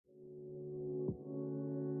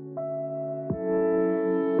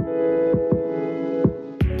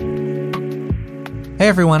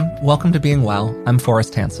everyone, welcome to Being Well. I'm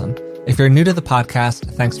Forrest Hanson. If you're new to the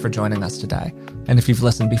podcast, thanks for joining us today. And if you've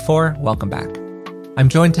listened before, welcome back. I'm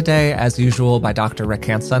joined today, as usual, by Dr. Rick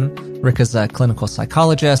Hanson. Rick is a clinical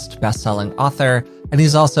psychologist, best-selling author, and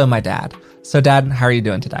he's also my dad. So Dad, how are you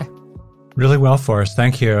doing today? Really well, Forrest.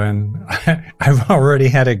 Thank you. And I've already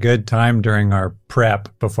had a good time during our prep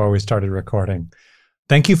before we started recording.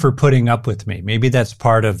 Thank you for putting up with me. Maybe that's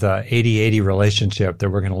part of the 80-80 relationship that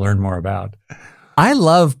we're going to learn more about. I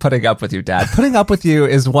love putting up with you, Dad. Putting up with you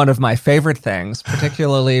is one of my favorite things,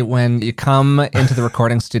 particularly when you come into the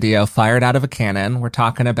recording studio fired out of a cannon. We're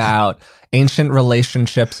talking about ancient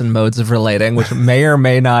relationships and modes of relating, which may or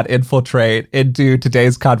may not infiltrate into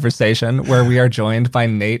today's conversation, where we are joined by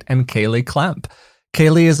Nate and Kaley Klemp.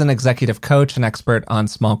 Kaley is an executive coach and expert on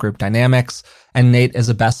small group dynamics, and Nate is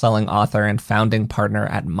a best-selling author and founding partner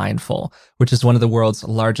at Mindful, which is one of the world's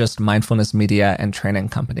largest mindfulness media and training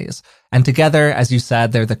companies. And together, as you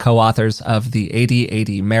said, they're the co-authors of The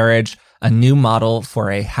 80-80 Marriage, a new model for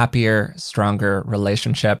a happier, stronger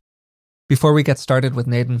relationship. Before we get started with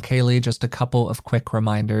Nate and Kaley, just a couple of quick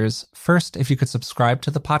reminders. First, if you could subscribe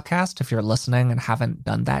to the podcast if you're listening and haven't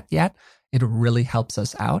done that yet, it really helps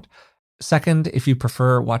us out. Second, if you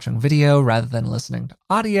prefer watching video rather than listening to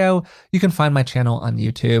audio, you can find my channel on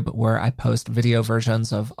YouTube where I post video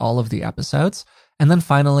versions of all of the episodes. And then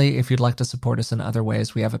finally, if you'd like to support us in other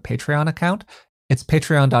ways, we have a Patreon account. It's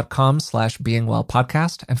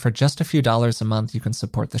patreon.com/beingwellpodcast. And for just a few dollars a month, you can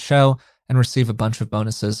support the show and receive a bunch of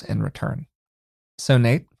bonuses in return. So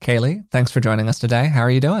Nate, Kaley, thanks for joining us today. How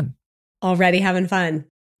are you doing? Already having fun.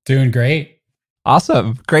 Doing great.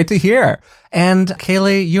 Awesome. Great to hear. And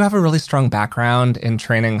Kaley, you have a really strong background in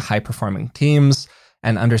training high-performing teams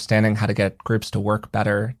and understanding how to get groups to work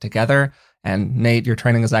better together. And Nate, your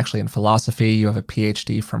training is actually in philosophy. You have a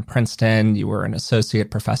PhD from Princeton. You were an associate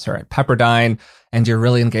professor at Pepperdine, and you're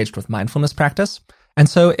really engaged with mindfulness practice. And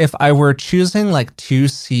so if I were choosing like two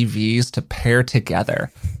CVs to pair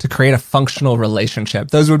together to create a functional relationship,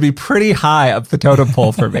 those would be pretty high up the totem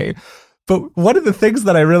pole for me. But one of the things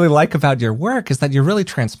that I really like about your work is that you're really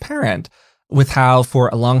transparent with how for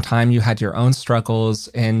a long time you had your own struggles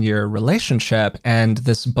in your relationship. And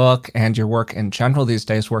this book and your work in general these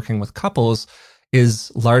days working with couples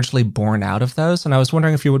is largely born out of those. And I was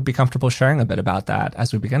wondering if you would be comfortable sharing a bit about that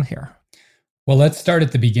as we begin here. Well, let's start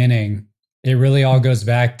at the beginning. It really all goes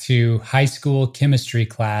back to high school chemistry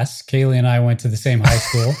class. Kaley and I went to the same high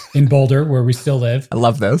school in Boulder, where we still live. I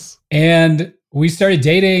love this. And we started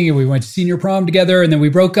dating and we went to senior prom together, and then we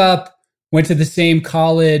broke up, went to the same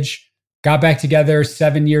college, got back together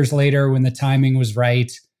 7 years later when the timing was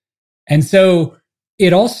right. And so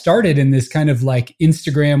it all started in this kind of like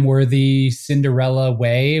Instagram-worthy Cinderella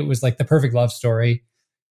way. It was like the perfect love story.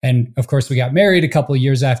 And of course, we got married a couple of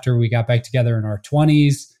years after we got back together in our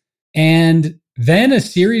 20s. And then a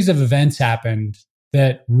series of events happened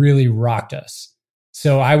that really rocked us.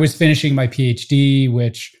 So I was finishing my PhD,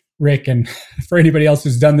 which Rick, and for anybody else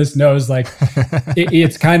who's done this knows, like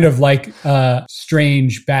it's kind of like a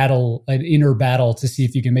strange battle, an inner battle to see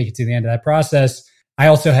if you can make it to the end of that process. I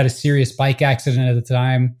also had a serious bike accident at the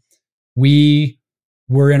time. We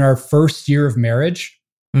were in our first year of marriage,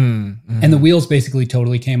 and the wheels basically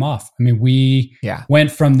totally came off. I mean, we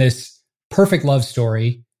went from this perfect love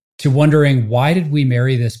story to wondering, why did we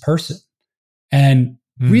marry this person? And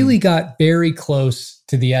really got very close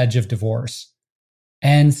to the edge of divorce.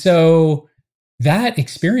 And so that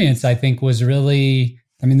experience, I think, was really,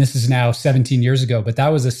 I mean, this is now 17 years ago, but that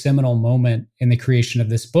was a seminal moment in the creation of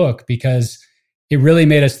this book, because it really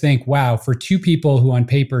made us think, wow, for two people who on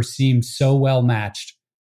paper seem so well matched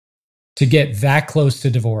to get that close to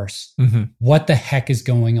divorce, what the heck is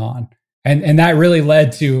going on? And that really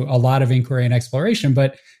led to a lot of inquiry and exploration.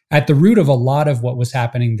 But at the root of a lot of what was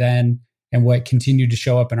happening then and what continued to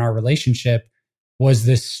show up in our relationship was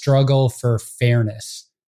this struggle for fairness,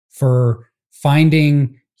 for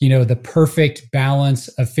finding, the perfect balance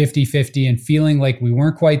of 50-50 and feeling like we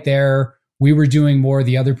weren't quite there. We were doing more,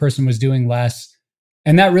 the other person was doing less.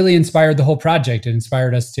 And that really inspired the whole project. It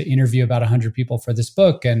inspired us to interview about 100 people for this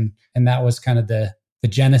book. And that was kind of the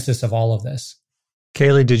genesis of all of this.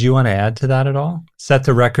 Kaley, did you want to add to that at all? Set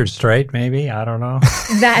the record straight, maybe? I don't know.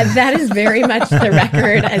 That is very much the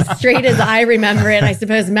record, as straight as I remember it. I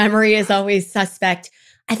suppose memory is always suspect.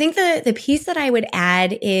 I think the piece that I would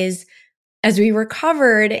add is, as we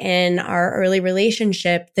recovered in our early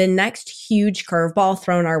relationship, the next huge curveball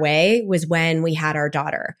thrown our way was when we had our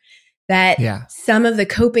daughter. That some of the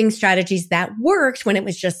coping strategies that worked when it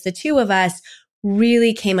was just the two of us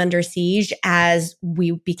really came under siege as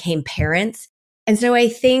we became parents. And so I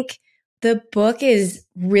think the book is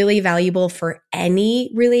really valuable for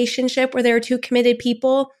any relationship where there are two committed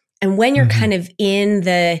people. And when you're kind of in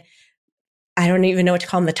the, I don't even know what to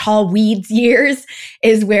call them, the tall weeds years,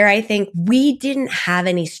 is where I think we didn't have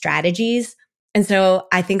any strategies. And so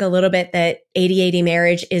I think a little bit that 80/80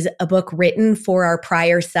 Marriage is a book written for our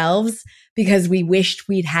prior selves because we wished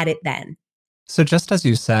we'd had it then. So just as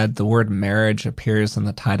you said, the word marriage appears in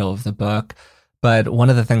the title of the book. But one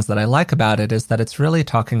of the things that I like about it is that it's really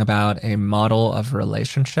talking about a model of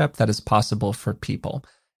relationship that is possible for people.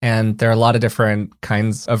 And there are a lot of different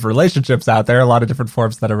kinds of relationships out there, a lot of different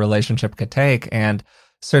forms that a relationship could take. And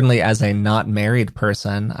certainly as a not married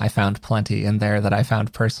person, I found plenty in there that I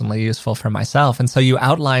found personally useful for myself. And so you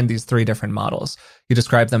outline these three different models. You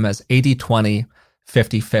describe them as 80/20,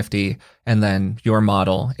 50/50, and then your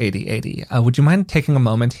model 80/80. Would you mind taking a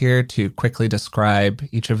moment here to quickly describe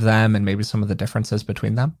each of them and maybe some of the differences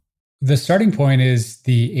between them? The starting point is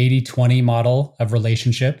the 80/20 model of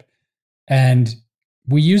relationship. And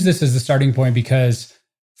we use this as the starting point because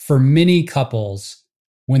for many couples,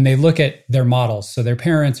 when they look at their models, so their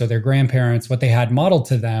parents or their grandparents, what they had modeled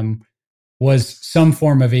to them was some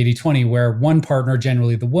form of 80/20, where one partner,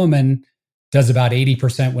 generally the woman, does about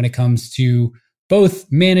 80% when it comes to both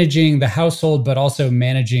managing the household, but also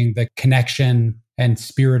managing the connection and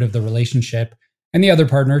spirit of the relationship. And the other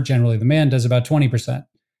partner, generally the man, does about 20%.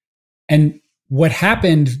 And what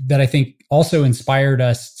happened that I think also inspired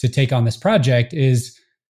us to take on this project is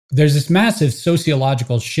there's this massive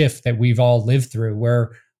sociological shift that we've all lived through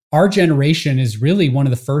where our generation is really one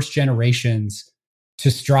of the first generations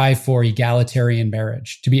to strive for egalitarian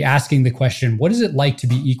marriage, to be asking the question, what is it like to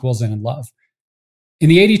be equals and in love? In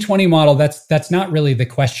the 80/20 model, that's not really the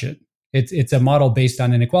question. It's a model based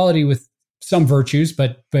on inequality with some virtues,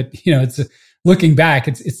 but it's looking back,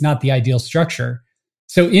 it's not the ideal structure.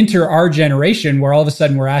 So enter our generation where all of a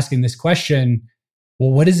sudden we're asking this question, well,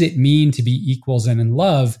 what does it mean to be equals and in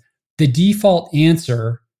love? The default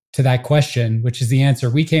answer to that question, which is the answer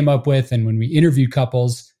we came up with, and when we interviewed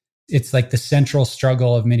couples, it's like the central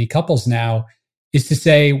struggle of many couples now, is to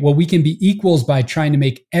say, well, we can be equals by trying to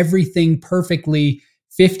make everything perfectly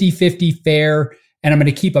 50/50 fair. And I'm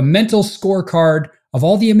going to keep a mental scorecard of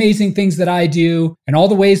all the amazing things that I do and all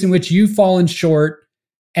the ways in which you've fallen short.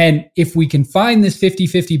 And if we can find this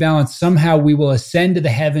 50/50 balance, somehow we will ascend to the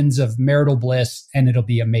heavens of marital bliss and it'll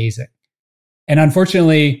be amazing. And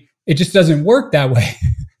unfortunately, it just doesn't work that way.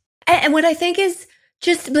 And what I think is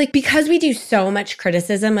just like, because we do so much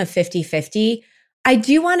criticism of 50/50, I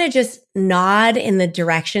do want to just nod in the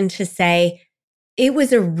direction to say it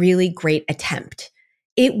was a really great attempt.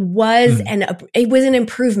 It was an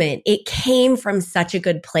improvement. It came from such a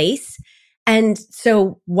good place. And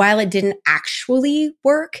so while it didn't actually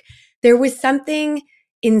work, there was something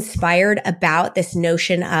inspired about this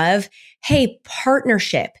notion of, hey,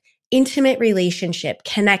 partnership, intimate relationship,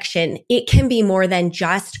 connection. It can be more than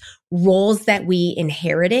just roles that we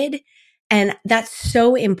inherited. And that's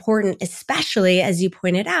so important, especially as you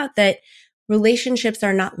pointed out, that relationships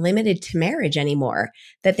are not limited to marriage anymore,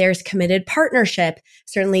 that there's committed partnership,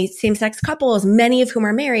 certainly same-sex couples, many of whom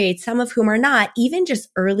are married, some of whom are not, even just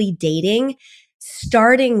early dating,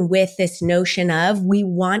 starting with this notion of we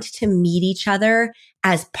want to meet each other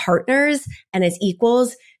as partners and as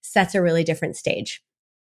equals sets a really different stage.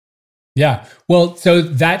 Yeah. Well, so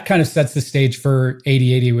that kind of sets the stage for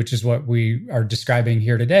 80/80, which is what we are describing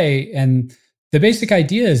here today. And the basic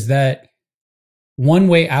idea is that one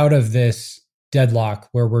way out of this deadlock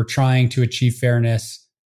where we're trying to achieve fairness,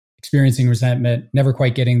 experiencing resentment, never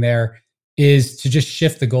quite getting there, is to just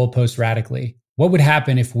shift the goalpost radically. What would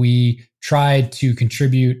happen if we tried to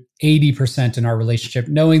contribute 80% in our relationship,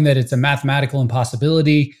 knowing that it's a mathematical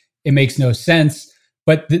impossibility? It makes no sense.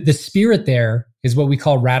 But the spirit there is what we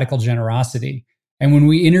call radical generosity. And when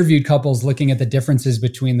we interviewed couples looking at the differences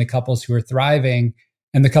between the couples who are thriving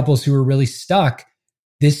and the couples who are really stuck,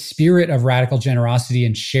 this spirit of radical generosity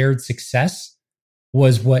and shared success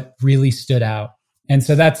was what really stood out. And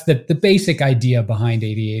so that's the basic idea behind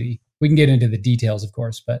 80/80. We can get into the details, of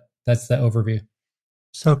course, but that's the overview.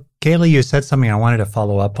 So, Kaley, you said something I wanted to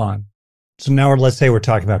follow up on. So now let's say we're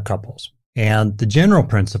talking about couples. And the general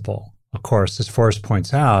principle, of course, as Forrest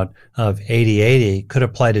points out, of 80/80 could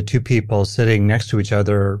apply to two people sitting next to each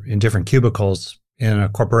other in different cubicles in a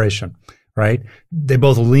corporation, right? They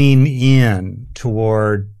both lean in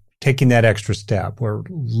toward taking that extra step. We're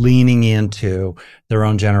leaning into their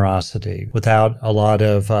own generosity without a lot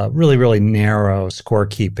of really, really narrow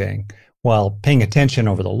scorekeeping, while paying attention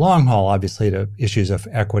over the long haul, obviously, to issues of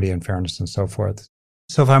equity and fairness and so forth.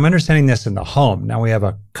 So if I'm understanding this in the home, now we have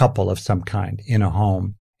a couple of some kind in a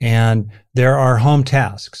home, and there are home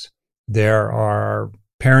tasks There are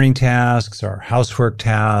parenting tasks or housework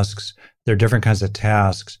tasks. There are different kinds of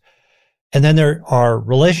tasks. And then there are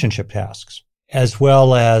relationship tasks, as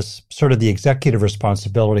well as sort of the executive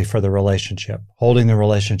responsibility for the relationship, holding the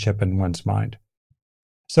relationship in one's mind.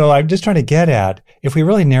 So I'm just trying to get at, if we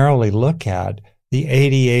really narrowly look at the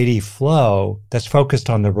 80-80 flow that's focused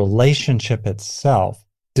on the relationship itself,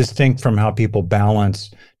 distinct from how people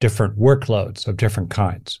balance different workloads of different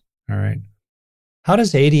kinds, all right? How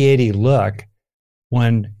does 80-80 look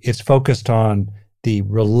when it's focused on the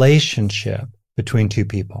relationship between two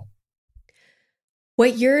people?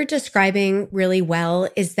 What you're describing really well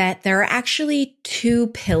is that there are actually two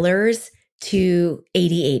pillars to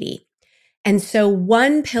 80-80. And so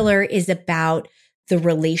one pillar is about the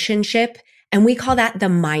relationship, and we call that the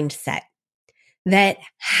mindset. That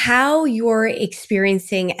how you're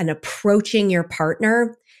experiencing and approaching your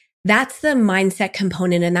partner, that's the mindset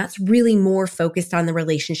component, and that's really more focused on the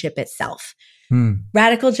relationship itself.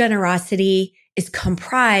 Radical generosity is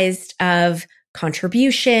comprised of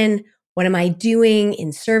contribution. What am I doing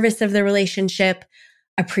in service of the relationship?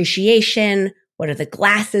 Appreciation. What are the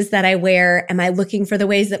glasses that I wear? Am I looking for the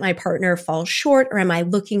ways that my partner falls short, or am I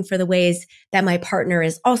looking for the ways that my partner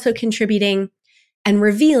is also contributing? And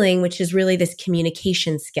revealing, which is really this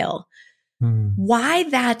communication skill. Why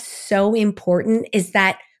that's so important is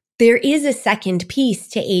that there is a second piece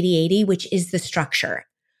to 80-80, which is the structure.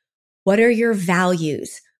 What are your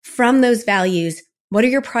values? From those values, what are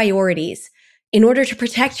your priorities? In order to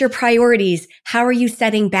protect your priorities, how are you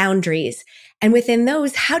setting boundaries? And within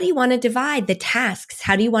those, how do you want to divide the tasks?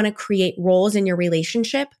 How do you want to create roles in your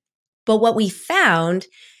relationship? But what we found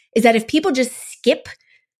is that if people just skip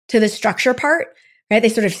to the structure part, right? They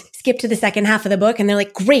sort of skip to the second half of the book and they're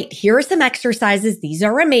like, great, here are some exercises. These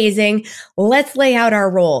are amazing. Let's lay out our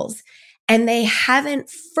roles. And they haven't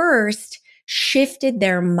first shifted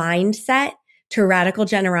their mindset to radical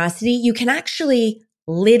generosity. You can actually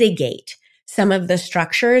litigate some of the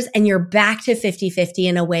structures and you're back to 50-50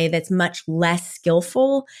 in a way that's much less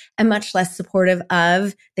skillful and much less supportive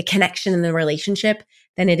of the connection in the relationship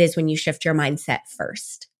than it is when you shift your mindset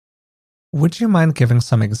first. Would you mind giving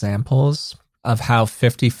some examples of how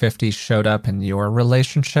 50-50 showed up in your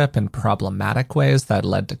relationship in problematic ways that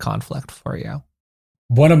led to conflict for you?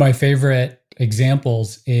 One of my favorite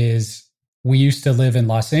examples is we used to live in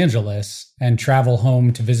Los Angeles and travel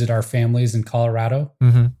home to visit our families in Colorado.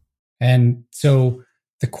 And so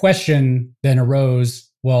the question then arose,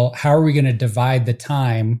 well, how are we going to divide the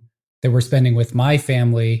time that we're spending with my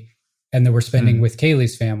family and that we're spending with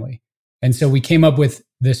Kaley's family? And so we came up with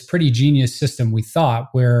this pretty genius system, we thought,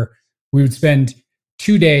 where we would spend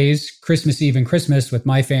 2 days, Christmas Eve and Christmas, with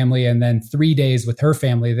my family, and then 3 days with her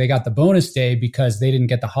family. They got the bonus day because they didn't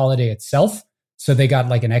get the holiday itself. So they got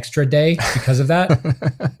like an extra day because of that.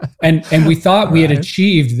 and we thought we had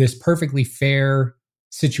achieved this perfectly fair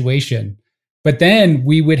situation. But then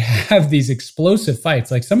we would have these explosive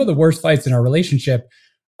fights, like some of the worst fights in our relationship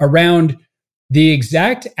around the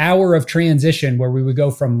exact hour of transition where we would go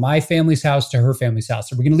from my family's house to her family's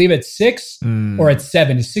house. Are we going to leave at 6 or at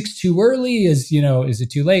 7? Is 6 too early? Is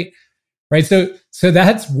it too late? Right. So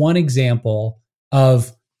that's one example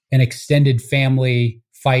of an extended family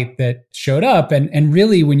fight that showed up. And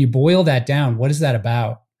really, when you boil that down, what is that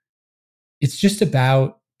about? It's just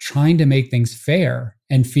about trying to make things fair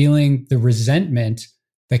and feeling the resentment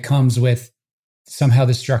that comes with somehow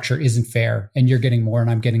the structure isn't fair and you're getting more and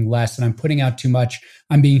I'm getting less and I'm putting out too much.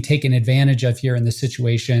 I'm being taken advantage of here in this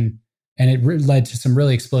situation. And it led to some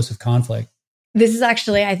really explosive conflict. This is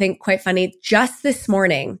actually, I think, quite funny. Just this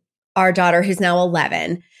morning, our daughter, who's now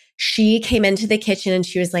 11, she came into the kitchen and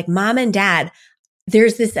she was like, Mom and Dad,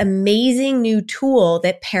 there's this amazing new tool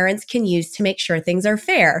that parents can use to make sure things are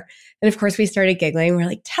fair. And of course, we started giggling. We're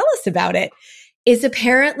like, tell us about it. It's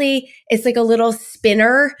apparently, it's like a little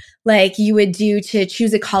spinner like you would do to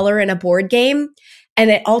choose a color in a board game. And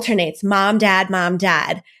it alternates mom, dad, mom,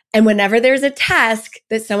 dad. And whenever there's a task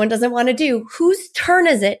that someone doesn't want to do, whose turn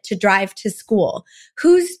is it to drive to school?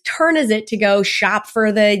 Whose turn is it to go shop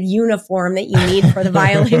for the uniform that you need for the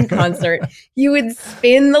violin concert? You would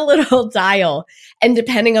spin the little dial. And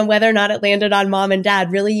depending on whether or not it landed on mom and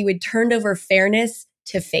dad, really you would turn over fairness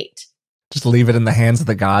to fate. Just leave it in the hands of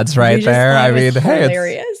the gods right there. I mean,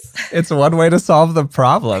 hey, it's one way to solve the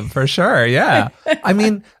problem for sure. Yeah. I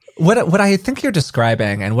mean, what I think you're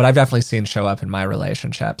describing and what I've definitely seen show up in my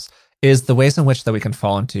relationships is the ways in which that we can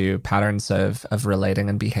fall into patterns of relating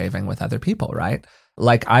and behaving with other people, right?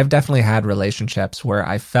 Like, I've definitely had relationships where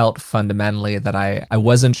I felt fundamentally that I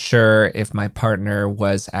wasn't sure if my partner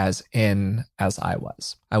was as in as I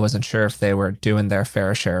was. I wasn't sure if they were doing their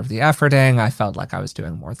fair share of the efforting. I felt like I was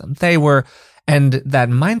doing more than they were. And that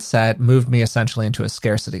mindset moved me essentially into a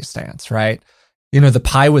scarcity stance, right? The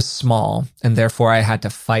pie was small, and therefore I had to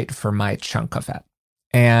fight for my chunk of it.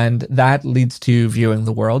 And that leads to viewing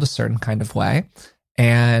the world a certain kind of way.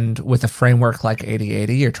 And with a framework like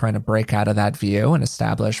 80/80, you're trying to break out of that view and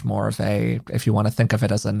establish more of if you want to think of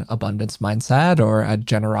it as an abundance mindset or a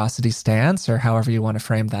generosity stance or however you want to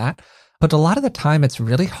frame that. But a lot of the time, it's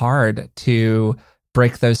really hard to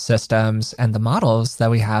break those systems and the models that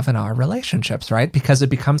we have in our relationships, right? Because it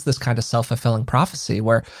becomes this kind of self-fulfilling prophecy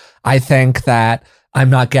where I think that I'm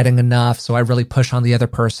not getting enough, so I really push on the other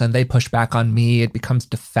person. They push back on me. It becomes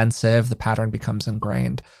defensive. The pattern becomes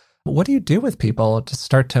ingrained. What do you do with people to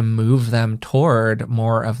start to move them toward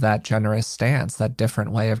more of that generous stance, that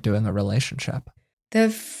different way of doing a relationship?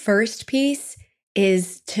 The first piece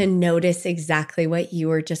is to notice exactly what you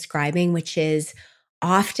were describing, which is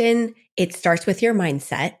often it starts with your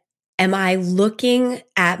mindset. Am I looking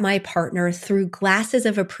at my partner through glasses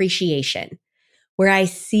of appreciation, where I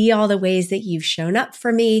see all the ways that you've shown up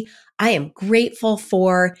for me? I am grateful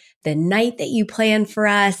for the night that you planned for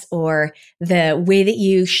us, or the way that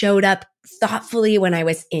you showed up thoughtfully when I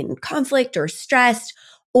was in conflict or stressed.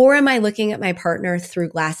 Or am I looking at my partner through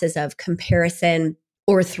glasses of comparison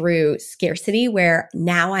or through scarcity, where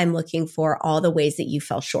now I'm looking for all the ways that you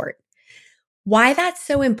fell short? Why that's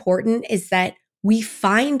so important is that we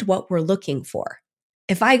find what we're looking for.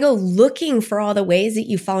 If I go looking for all the ways that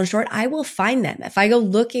you've fallen short, I will find them. If I go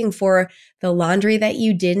looking for the laundry that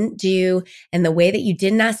you didn't do and the way that you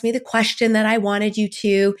didn't ask me the question that I wanted you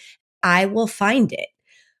to, I will find it.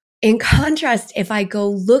 In contrast, if I go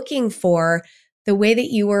looking for the way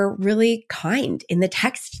that you were really kind in the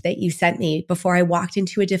text that you sent me before I walked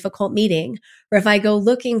into a difficult meeting, or if I go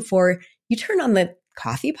looking for, you turned on the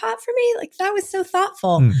coffee pot for me, like that was so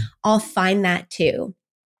thoughtful, I'll find that too.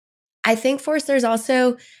 I think, Forrest, there's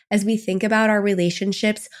also, as we think about our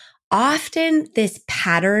relationships, often this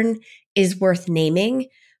pattern is worth naming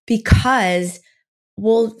because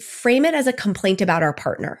we'll frame it as a complaint about our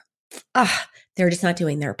partner. They're just not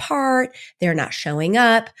doing their part. They're not showing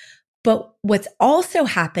up. But what's also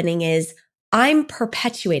happening is I'm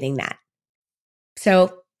perpetuating that.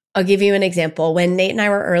 So I'll give you an example. When Nate and I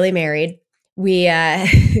were early married,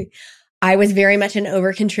 I was very much an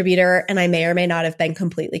over-contributor, and I may or may not have been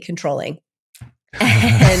completely controlling.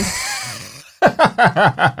 And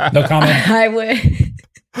no comment. I would.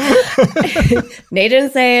 Nate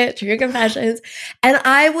didn't say it. True confessions. And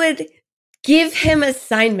I would give him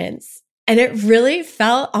assignments, and it really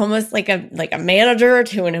felt almost like a manager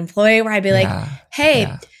to an employee, where I'd be like,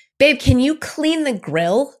 "Hey, babe, can you clean the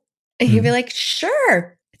grill?" And he'd be like,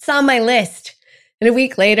 "Sure, it's on my list." And a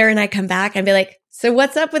week later, and I come back, I'd be like, "So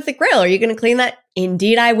what's up with the grill? Are you going to clean that?"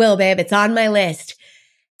 "Indeed, I will, babe. It's on my list."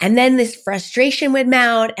 And then this frustration would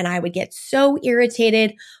mount, and I would get so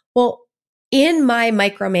irritated. Well, in my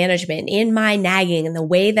micromanagement, in my nagging, and the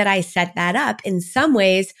way that I set that up, in some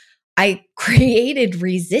ways, I created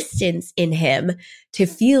resistance in him to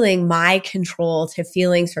feeling my control, to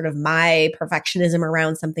feeling sort of my perfectionism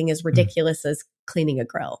around something as ridiculous as cleaning a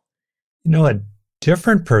grill. A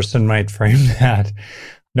different person might frame that.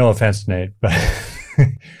 No offense, Nate, but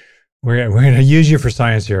we're going to use you for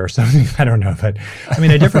science here or something. I don't know. But I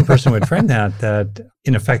mean, a different person would frame that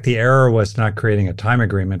in effect, the error was not creating a time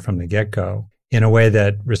agreement from the get-go in a way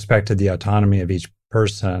that respected the autonomy of each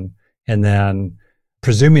person. And then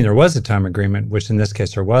presuming there was a time agreement, which in this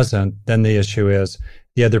case there wasn't, then the issue is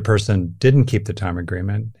the other person didn't keep the time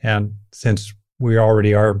agreement. And since we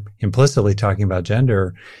already are implicitly talking about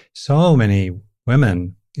gender, so many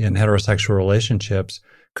women in heterosexual relationships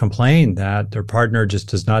complain that their partner just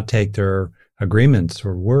does not take their agreements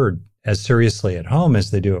or word as seriously at home as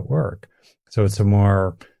they do at work. So it's a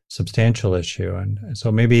more substantial issue. And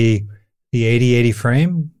so maybe the 80/80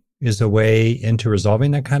 frame is a way into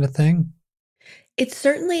resolving that kind of thing. It's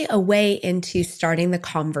certainly a way into starting the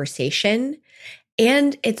conversation.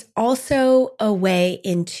 And it's also a way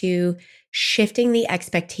into shifting the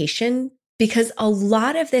expectation, because a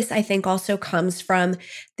lot of this, I think, also comes from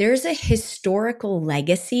there's a historical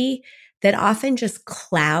legacy that often just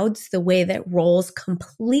clouds the way that roles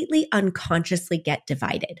completely unconsciously get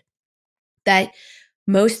divided. That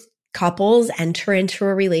most couples enter into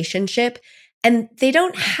a relationship and they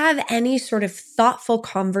don't have any sort of thoughtful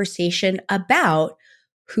conversation about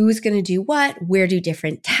who's going to do what, where do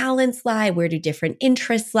different talents lie, where do different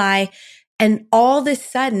interests lie. And all of a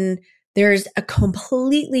sudden, there's a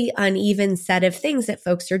completely uneven set of things that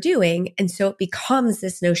folks are doing. And so it becomes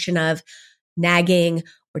this notion of nagging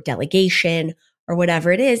or delegation or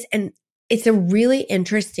whatever it is. And it's a really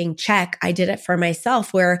interesting check. I did it for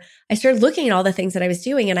myself where I started looking at all the things that I was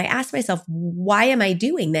doing and I asked myself, why am I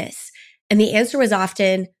doing this? And the answer was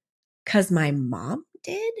often, because my mom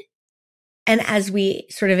did. And as we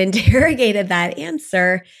sort of interrogated that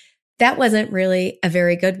answer, that wasn't really a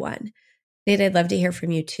very good one. Nate, I'd love to hear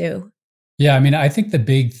from you too. Yeah, I mean, I think the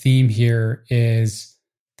big theme here is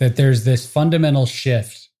that there's this fundamental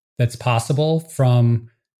shift that's possible from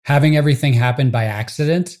having everything happen by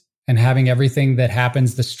accident and having everything that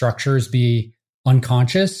happens, the structures be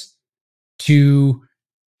unconscious, to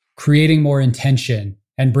creating more intention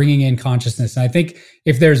and bringing in consciousness. And I think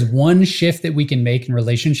if there's one shift that we can make in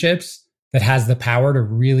relationships that has the power to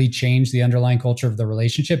really change the underlying culture of the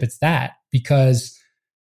relationship, it's that. Because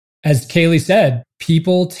as Kaley said,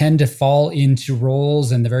 people tend to fall into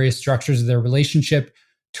roles and the various structures of their relationship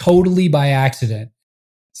totally by accident.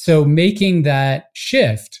 So making that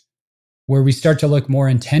shift where we start to look more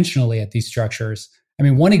intentionally at these structures. I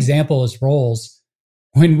mean, one example is roles.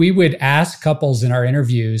 When we would ask couples in our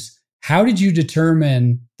interviews, how did you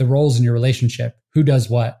determine the roles in your relationship? Who does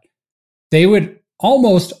what? They would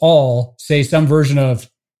almost all say some version of,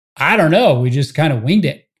 I don't know, we just kind of winged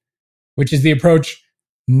it, which is the approach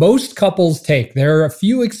most couples take. There are a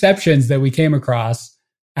few exceptions that we came across,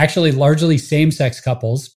 actually largely same-sex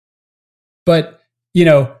couples. But, you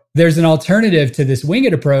know, there's an alternative to this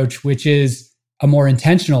winged approach, which is a more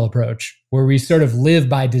intentional approach where we sort of live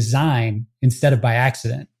by design instead of by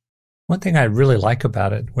accident. One thing I really like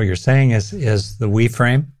about it, what you're saying is the we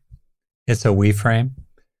frame. It's a we frame.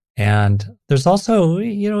 And there's also,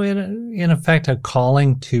 you know, in effect, a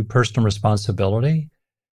calling to personal responsibility.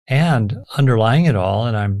 And underlying it all,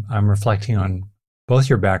 and I'm reflecting on both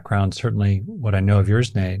your backgrounds, certainly what I know of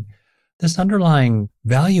yours, Nate, this underlying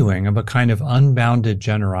valuing of a kind of unbounded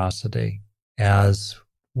generosity as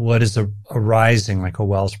what is arising like a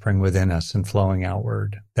wellspring within us and flowing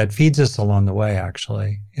outward that feeds us along the way,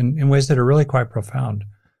 actually, in ways that are really quite profound.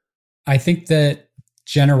 I think that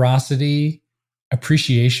generosity,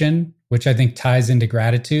 appreciation, which I think ties into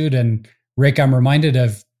gratitude. And Rick, I'm reminded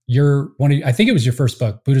of I think it was your first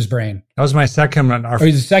book, Buddha's Brain. That was my second one.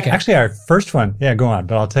 The second. Actually, our first one. Yeah, go on.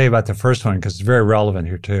 But I'll tell you about the first one because it's very relevant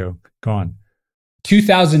here too. Go on.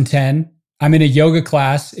 2010, I'm in a yoga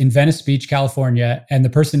class in Venice Beach, California, and the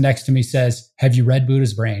person next to me says, have you read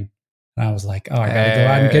Buddha's Brain? And I was like, oh, I got to go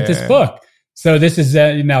out and get this book. So this is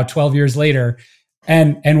now 12 years later.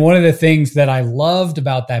 And one of the things that I loved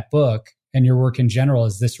about that book and your work in general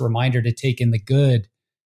is this reminder to take in the good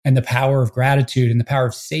and the power of gratitude and the power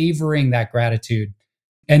of savoring that gratitude.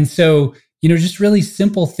 And so, you know, just really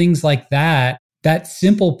simple things like that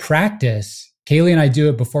simple practice, Kaley and I do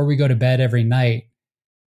it before we go to bed every night.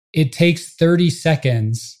 It takes 30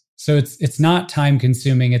 seconds. So it's not time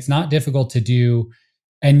consuming. It's not difficult to do.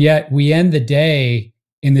 And yet we end the day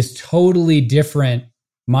in this totally different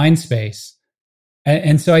mind space.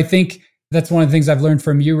 And so I think that's one of the things I've learned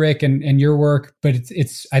from you, Rick, and your work, but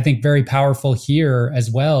it's I think very powerful here as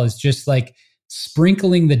well, is just like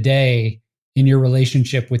sprinkling the day in your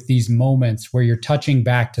relationship with these moments where you're touching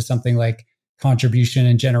back to something like contribution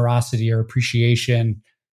and generosity or appreciation.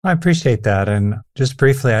 I appreciate that. And just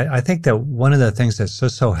briefly, I think that one of the things that's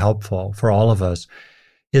so helpful for all of us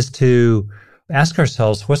is to ask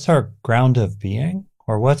ourselves, what's our ground of being,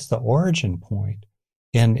 or what's the origin point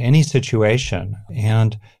in any situation,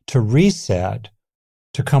 and to reset,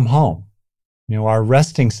 to come home. You know, our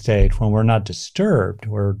resting state when we're not disturbed,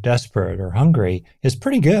 we're desperate or hungry, is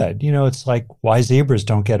pretty good. You know, it's like why zebras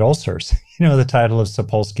don't get ulcers. You know, the title of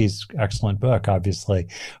Sapolsky's excellent book, obviously.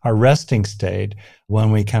 Our resting state,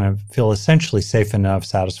 when we kind of feel essentially safe enough,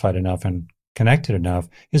 satisfied enough, and connected enough,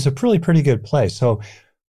 is a pretty good place. So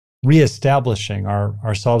reestablishing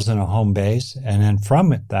ourselves in a home base, and then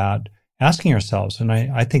from that, asking ourselves, and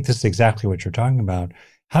I think this is exactly what you're talking about,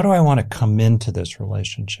 how do I want to come into this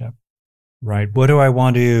relationship, right? What do I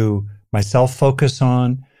want to myself focus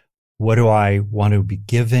on? What do I want to be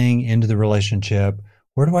giving into the relationship?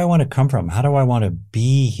 Where do I want to come from? How do I want to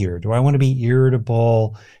be here? Do I want to be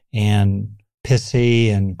irritable and pissy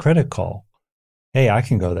and critical? Hey, I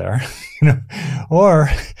can go there, you know, or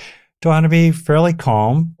do I want to be fairly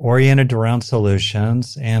calm, oriented around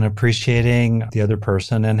solutions, and appreciating the other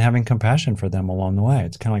person and having compassion for them along the way?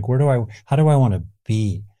 It's kind of like, how do I want to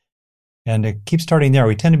be? And it keeps starting there.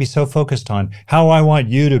 We tend to be so focused on how I want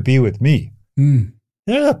you to be with me.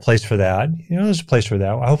 There's a place for that. You know, there's a place for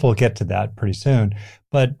that. I hope we'll get to that pretty soon.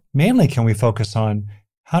 But mainly, can we focus on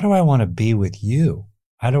how do I want to be with you?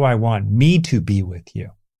 How do I want me to be with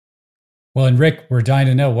you? Well, and Rick, we're dying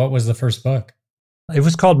to know, what was the first book? It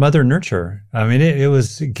was called Mother Nurture. I mean,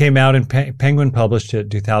 it came out in Penguin published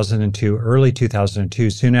it 2002, early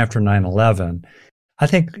 2002, soon after 9/11. I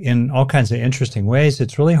think in all kinds of interesting ways,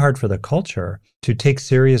 it's really hard for the culture to take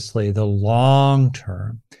seriously the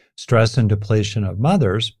long-term stress and depletion of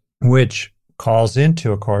mothers, which calls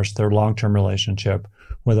into, of course, their long-term relationship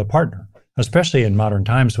with a partner, especially in modern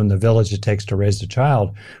times when the village it takes to raise a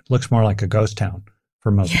child looks more like a ghost town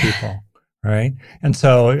for most people. Right. And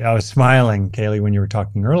so I was smiling, Kaley, when you were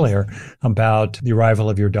talking earlier about the arrival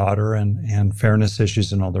of your daughter and fairness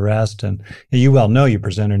issues and all the rest. And you well know, you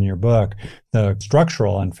presented in your book, the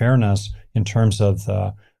structural unfairness in terms of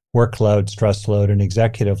the workload, stress load, and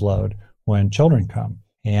executive load when children come,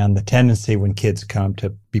 and the tendency when kids come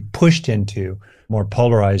to be pushed into more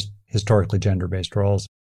polarized, historically gender-based roles.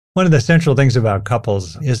 One of the central things about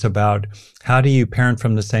couples is about how do you parent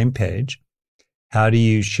from the same page? How do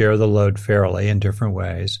you share the load fairly in different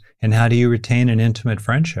ways? And how do you retain an intimate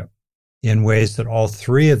friendship in ways that all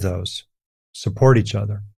three of those support each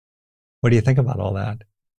other? What do you think about all that?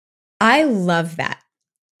 I love that.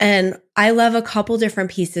 And I love a couple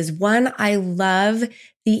different pieces. One, I love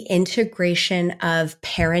the integration of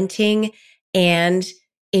parenting and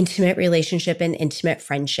intimate relationship and intimate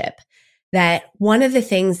friendship. That one of the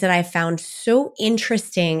things that I found so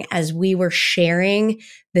interesting as we were sharing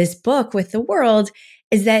this book with the world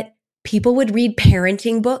is that people would read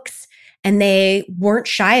parenting books and they weren't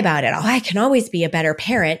shy about it. Oh, I can always be a better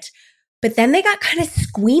parent. But then they got kind of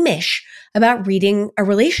squeamish about reading a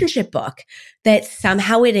relationship book, that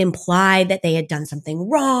somehow it implied that they had done something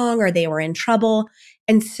wrong or they were in trouble.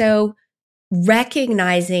 And so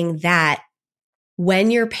recognizing that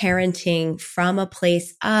when you're parenting from a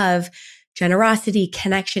place of generosity,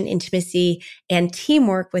 connection, intimacy, and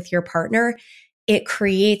teamwork with your partner, it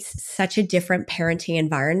creates such a different parenting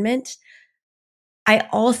environment. I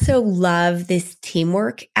also love this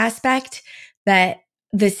teamwork aspect, that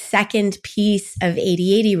the second piece of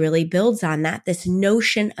 80/80 really builds on that, this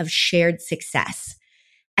notion of shared success.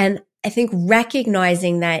 And I think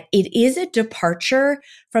recognizing that it is a departure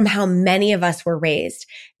from how many of us were raised.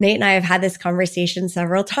 Nate and I have had this conversation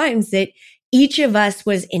several times, that each of us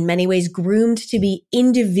was in many ways groomed to be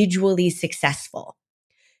individually successful.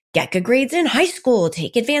 Get good grades in high school,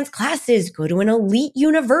 take advanced classes, go to an elite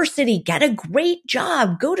university, get a great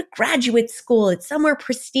job, go to graduate school. It's somewhere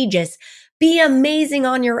prestigious, be amazing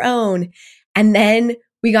on your own. And then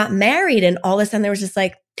we got married and all of a sudden there was just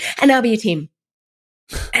like, and now be a team.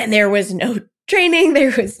 And there was no training,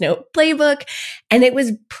 there was no playbook. And it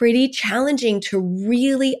was pretty challenging to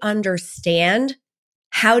really understand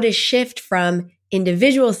how to shift from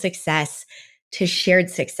individual success to shared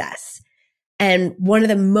success. And one of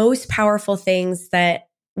the most powerful things that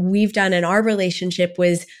we've done in our relationship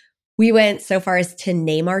was we went so far as to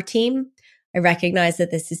name our team. I recognize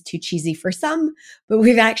that this is too cheesy for some, but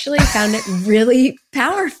we've actually found it really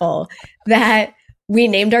powerful that we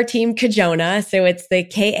named our team Kajona. So it's the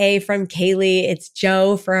K-A from Kaley, it's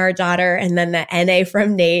Joe for our daughter, and then the N-A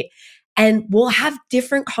from Nate. And we'll have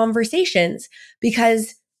different conversations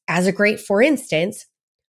because, as a great for instance,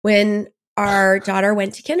 when our daughter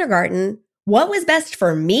went to kindergarten, what was best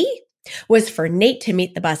for me was for Nate to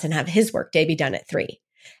meet the bus and have his workday be done at 3.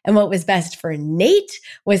 And what was best for Nate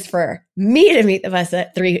was for me to meet the bus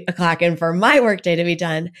at 3:00 and for my workday to be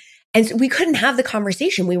done. And so we couldn't have the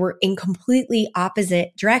conversation. We were in completely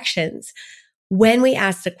opposite directions. When we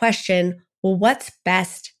asked the question, well, what's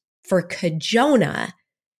best for Kajona?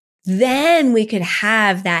 Then we could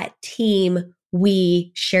have that team,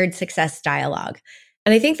 we shared success dialogue.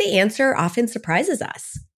 And I think the answer often surprises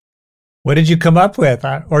us. What did you come up with?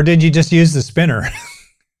 Or did you just use the spinner?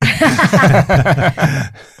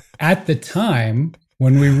 At the time,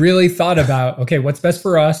 when we really thought about, okay, what's best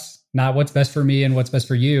for us, not what's best for me and what's best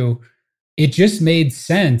for you, it just made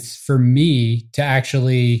sense for me to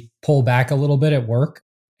actually pull back a little bit at work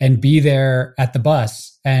and be there at the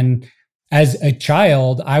bus. And as a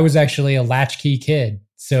child, I was actually a latchkey kid.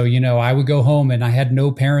 So, I would go home and I had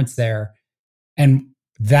no parents there. And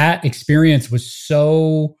that experience was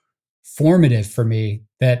so formative for me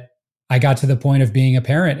that I got to the point of being a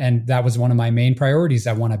parent. And that was one of my main priorities.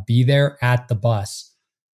 I want to be there at the bus.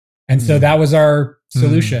 And so that was our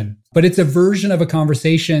solution. But it's a version of a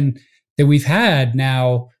conversation that we've had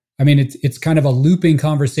now. I mean, it's kind of a looping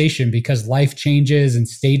conversation because life changes and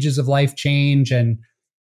stages of life change and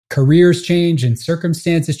careers change and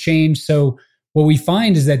circumstances change. So what we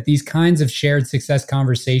find is that these kinds of shared success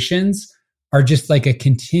conversations are just like a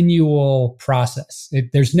continual process.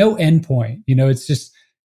 There's no end point. It's just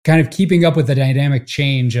kind of keeping up with the dynamic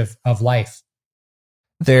change of life.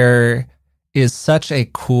 There is such a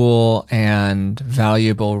cool and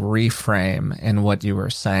valuable reframe in what you were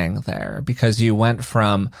saying there, because you went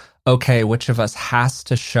from, okay, which of us has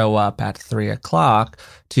to show up at 3:00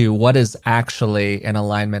 to what is actually in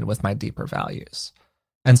alignment with my deeper values.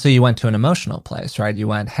 And so you went to an emotional place, right? You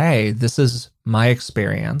went, hey, this is my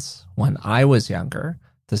experience when I was younger.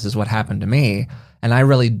 This is what happened to me. And I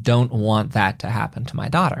really don't want that to happen to my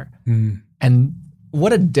daughter. And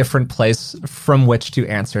what a different place from which to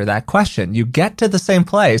answer that question. You get to the same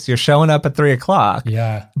place. You're showing up at 3:00.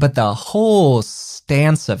 Yeah. But the whole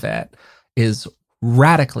stance of it is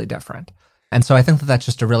radically different. And so I think that that's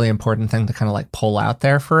just a really important thing to kind of like pull out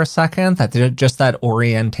there for a second, that just that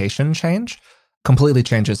orientation change completely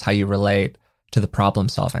changes how you relate to the problem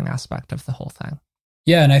solving aspect of the whole thing.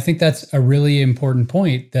 Yeah. And I think that's a really important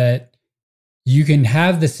point, that you can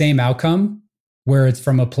have the same outcome where it's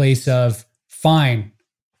from a place of, fine,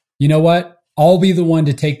 you know what? I'll be the one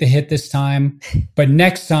to take the hit this time, but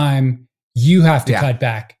next time you have to cut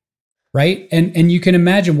back, right? And you can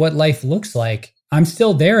imagine what life looks like. I'm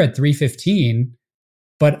still there at 3:15,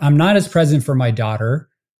 but I'm not as present for my daughter.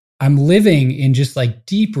 I'm living in just like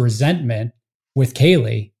deep resentment with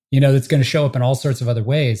Kaley, that's going to show up in all sorts of other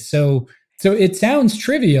ways. So it sounds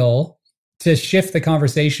trivial to shift the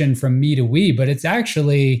conversation from me to we, but it's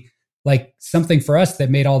actually like something for us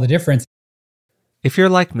that made all the difference. If you're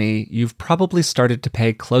like me, you've probably started to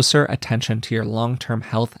pay closer attention to your long-term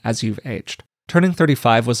health as you've aged. Turning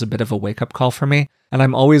 35 was a bit of a wake-up call for me, and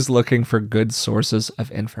I'm always looking for good sources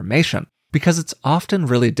of information, because it's often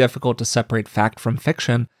really difficult to separate fact from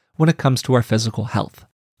fiction when it comes to our physical health.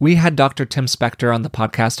 We had Dr. Tim Spector on the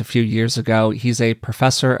podcast a few years ago. He's a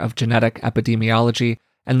professor of genetic epidemiology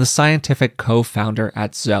and the scientific co-founder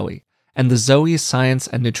at Zoe. And the Zoe Science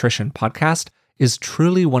and Nutrition podcast is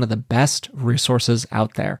truly one of the best resources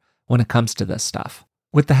out there when it comes to this stuff.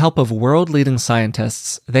 With the help of world-leading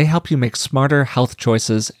scientists, they help you make smarter health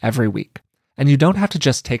choices every week. And you don't have to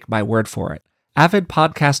just take my word for it. Avid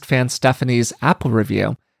podcast fan Stephanie's Apple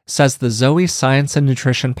review says the Zoe Science and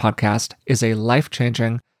Nutrition podcast is a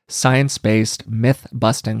life-changing, science-based,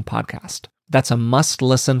 myth-busting podcast. That's a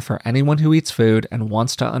must-listen for anyone who eats food and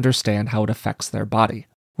wants to understand how it affects their body.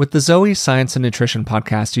 With the Zoe Science and Nutrition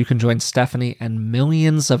podcast, you can join Stephanie and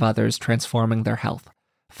millions of others transforming their health.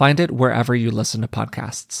 Find it wherever you listen to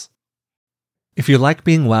podcasts. If you like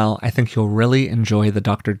being well, I think you'll really enjoy the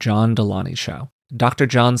Dr. John Deloney Show. Dr.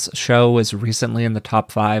 John's show was recently in the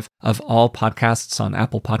top 5 of all podcasts on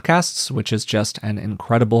Apple Podcasts, which is just an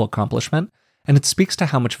incredible accomplishment, and it speaks to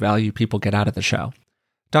how much value people get out of the show.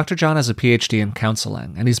 Dr. John has a PhD in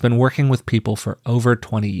counseling, and he's been working with people for over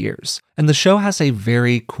 20 years. And the show has a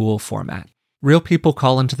very cool format. Real people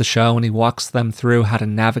call into the show, and he walks them through how to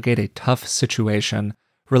navigate a tough situation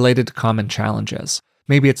related to common challenges.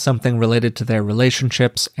 Maybe it's something related to their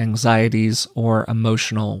relationships, anxieties, or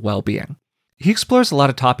emotional well-being. He explores a lot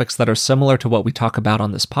of topics that are similar to what we talk about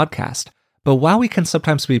on this podcast. But while we can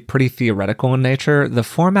sometimes be pretty theoretical in nature, the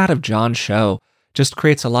format of John's show just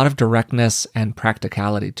creates a lot of directness and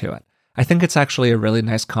practicality to it. I think it's actually a really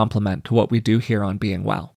nice complement to what we do here on Being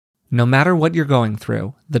Well. No matter what you're going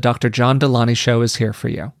through, the Dr. John Deloney Show is here for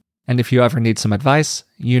you. And if you ever need some advice,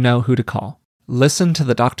 you know who to call. Listen to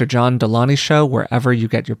the Dr. John Deloney Show wherever you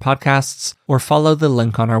get your podcasts, or follow the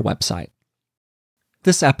link on our website.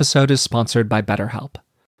 This episode is sponsored by BetterHelp.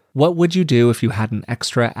 What would you do if you had an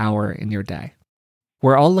extra hour in your day?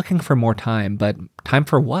 We're all looking for more time, but time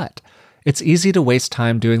for what? It's easy to waste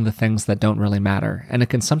time doing the things that don't really matter, and it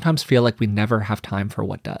can sometimes feel like we never have time for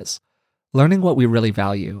what does. Learning what we really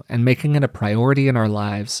value and making it a priority in our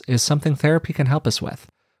lives is something therapy can help us with.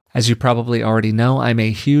 As you probably already know, I'm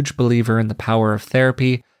a huge believer in the power of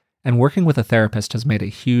therapy, and working with a therapist has made a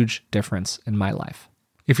huge difference in my life.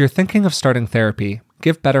 If you're thinking of starting therapy,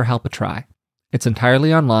 give BetterHelp a try. It's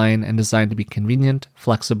entirely online and designed to be convenient,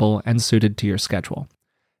 flexible, and suited to your schedule.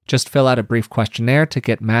 Just fill out a brief questionnaire to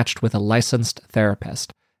get matched with a licensed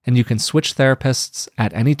therapist, and you can switch therapists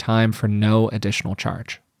at any time for no additional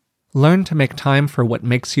charge. Learn to make time for what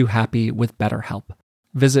makes you happy with BetterHelp.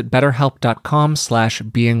 Visit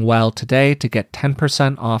betterhelp.com/beingwell today to get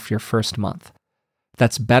 10% off your first month.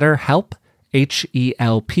 That's BetterHelp,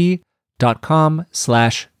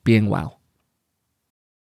 HELP.com/beingwell.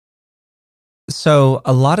 So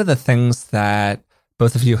a lot of the things that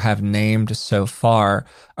both of you have named so far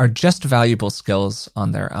are just valuable skills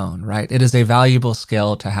on their own, right? It is a valuable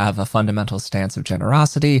skill to have a fundamental stance of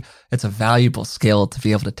generosity. It's a valuable skill to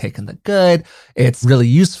be able to take in the good. It's really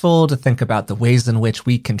useful to think about the ways in which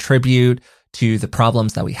we contribute to the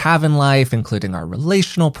problems that we have in life, including our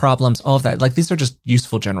relational problems, all of that. Like, these are just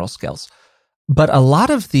useful general skills. But a lot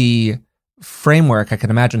of the framework, I can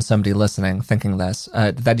imagine somebody listening thinking this,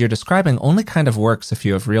 that you're describing only kind of works if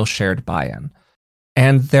you have real shared buy-in.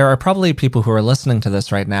 And there are probably people who are listening to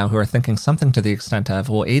this right now who are thinking something to the extent of,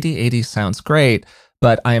 well, 80-80 sounds great,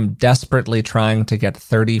 but I am desperately trying to get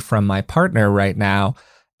 30 from my partner right now,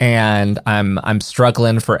 and I'm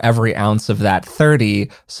struggling for every ounce of that 30.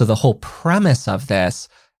 So the whole premise of this,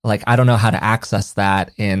 like, I don't know how to access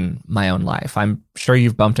that in my own life. I'm sure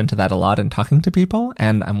you've bumped into that a lot in talking to people,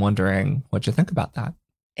 and I'm wondering what you think about that.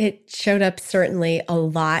 It showed up certainly a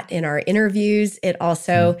lot in our interviews. It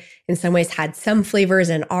also, in some ways, had some flavors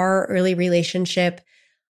in our early relationship.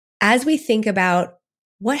 As we think about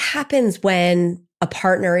what happens when a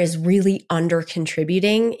partner is really under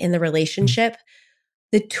contributing in the relationship,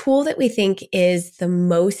 the tool that we think is the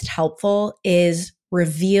most helpful is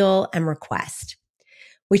reveal and request,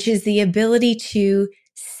 which is the ability to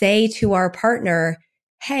say to our partner,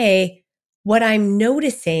 hey, what I'm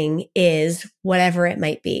noticing is whatever it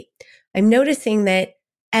might be. I'm noticing that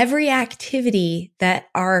every activity that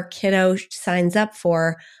our kiddo signs up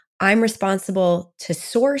for, I'm responsible to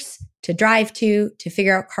source, to drive to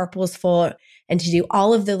figure out carpool's full, and to do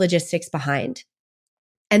all of the logistics behind.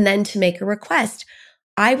 And then to make a request,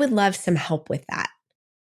 I would love some help with that.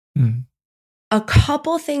 A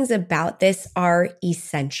couple things about this are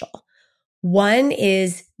essential. One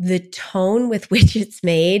is the tone with which it's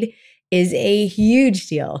made is a huge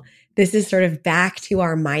deal. This is sort of back to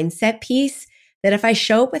our mindset piece that if I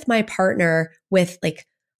show up with my partner with like,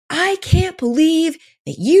 I can't believe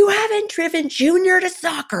that you haven't driven Junior to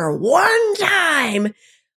soccer one time,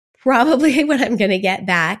 probably what I'm going to get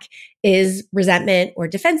back is resentment or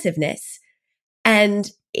defensiveness.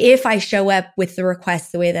 And if I show up with the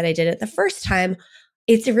request the way that I did it the first time,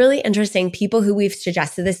 it's really interesting. People who we've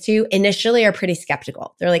suggested this to initially are pretty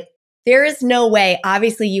skeptical. They're like, there is no way.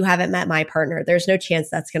 Obviously, you haven't met my partner. There's no chance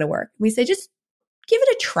that's going to work. We say, just give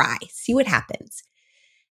it a try, see what happens.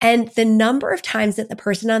 And the number of times that the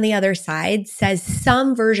person on the other side says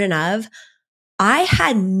some version of, I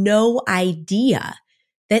had no idea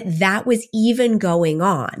that that was even going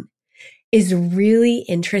on, is really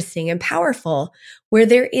interesting and powerful, where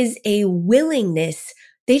there is a willingness,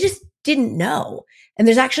 they just didn't know. And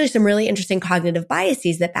there's actually some really interesting cognitive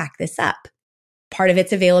biases that back this up. Part of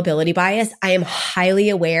it's availability bias. I am highly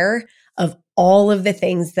aware of all of the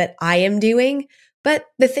things that I am doing, but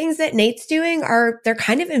the things that Nate's doing they're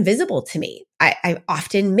kind of invisible to me. I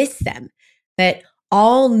often miss them, but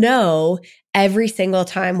I'll know every single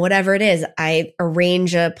time, whatever it is, I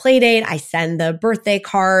arrange a play date, I send the birthday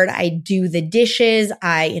card, I do the dishes,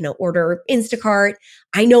 I, order Instacart.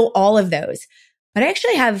 I know all of those, but I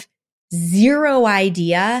actually have zero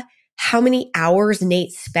idea how many hours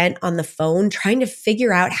Nate spent on the phone trying to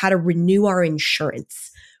figure out how to renew our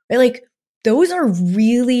insurance, right? Like, those are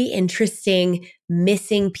really interesting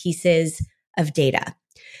missing pieces of data.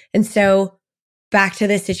 And so back to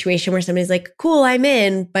this situation where somebody's like, cool, I'm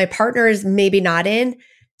in, my partner is maybe not in,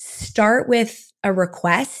 start with a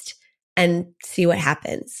request and see what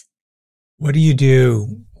happens. What do you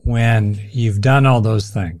do when you've done all those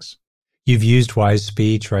things? You've used wise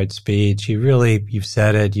speech, right speech. You've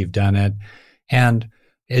said it, you've done it. And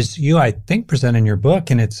as you, I think, present in your book,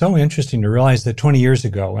 and it's so interesting to realize that 20 years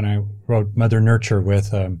ago when I wrote Mother Nurture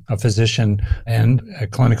with a physician and a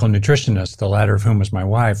clinical nutritionist, the latter of whom was my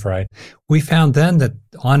wife, right? We found then that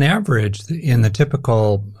on average, in the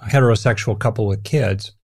typical heterosexual couple with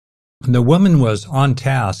kids, the woman was on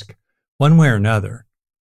task one way or another,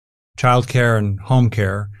 childcare and home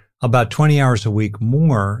care, about 20 hours a week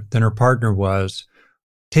more than her partner was,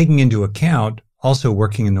 taking into account also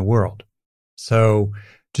working in the world. So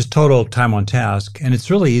just total time on task. And it's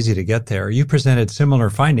really easy to get there. You presented similar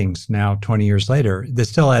findings now 20 years later. This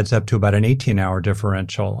still adds up to about an 18-hour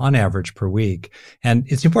differential on average per week. And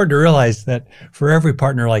it's important to realize that for every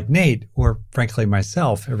partner like Nate, or frankly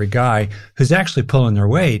myself, every guy who's actually pulling their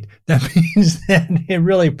weight, that means that it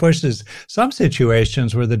really pushes some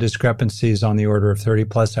situations where the discrepancy is on the order of 30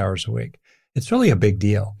 plus hours a week. It's really a big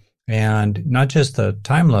deal. And not just the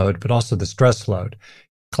time load, but also the stress load.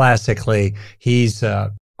 Classically, he's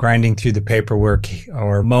grinding through the paperwork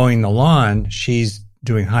or mowing the lawn. She's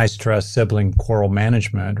doing high stress sibling quarrel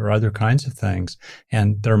management or other kinds of things,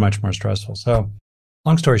 and they're much more stressful. So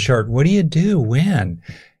long story short, what do you do when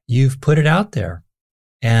you've put it out there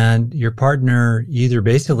and your partner either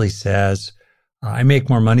basically says, I make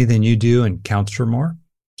more money than you do and counts for more,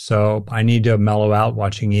 so I need to mellow out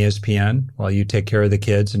watching ESPN while you take care of the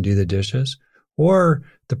kids and do the dishes, or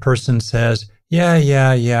the person says,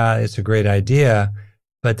 Yeah, it's a great idea,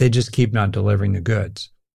 but they just keep not delivering the goods.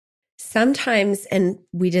 Sometimes, and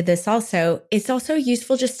we did this also, it's also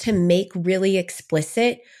useful just to make really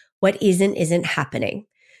explicit what isn't happening.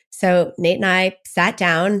 So Nate and I sat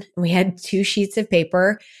down and we had 2 sheets of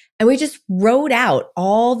paper and we just wrote out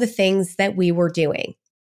all the things that we were doing.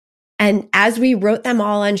 And as we wrote them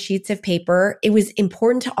all on sheets of paper, it was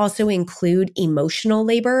important to also include emotional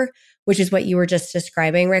labor, which is what you were just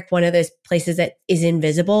describing, Rick. One of those places that is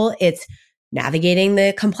invisible. It's navigating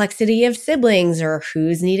the complexity of siblings or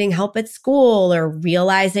who's needing help at school or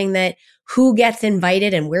realizing that who gets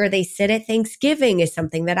invited and where they sit at Thanksgiving is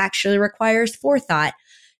something that actually requires forethought.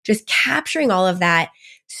 Just capturing all of that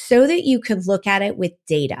so that you could look at it with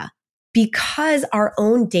data. Because our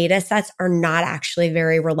own data sets are not actually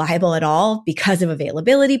very reliable at all because of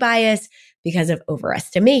availability bias, because of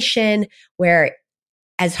overestimation, where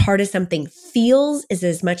as hard as something feels is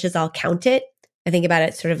as much as I'll count it. I think about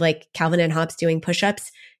it sort of like Calvin and Hobbes doing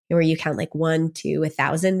push-ups, where you count like 1 to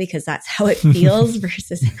 1,000 because that's how it feels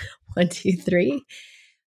versus 1, 2, 3.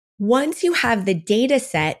 Once you have the data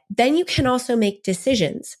set, then you can also make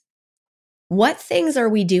decisions. What things are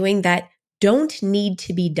we doing that don't need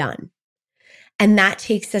to be done? And that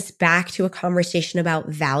takes us back to a conversation about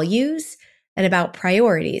values and about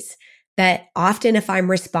priorities. That often if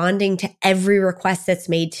I'm responding to every request that's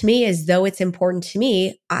made to me as though it's important to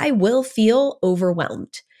me, I will feel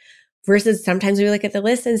overwhelmed. Versus sometimes we look at the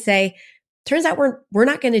list and say, turns out we're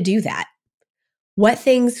not going to do that. What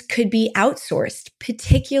things could be outsourced,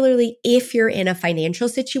 particularly if you're in a financial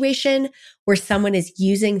situation where someone is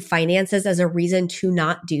using finances as a reason to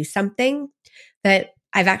not do something. That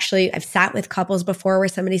I've sat with couples before where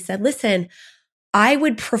somebody said, listen, I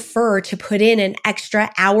would prefer to put in an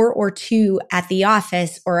extra hour or 2 at the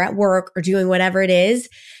office or at work or doing whatever it is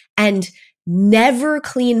and never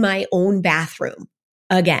clean my own bathroom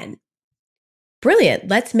again. Brilliant.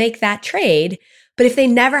 Let's make that trade. But if they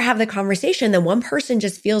never have the conversation, then one person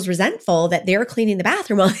just feels resentful that they're cleaning the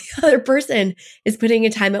bathroom while the other person is putting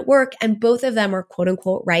in time at work. And both of them are quote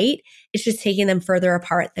unquote right. It's just taking them further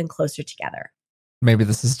apart than closer together. Maybe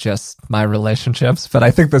this is just my relationships, but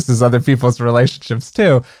I think this is other people's relationships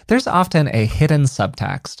too. There's often a hidden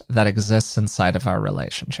subtext that exists inside of our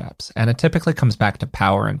relationships, and it typically comes back to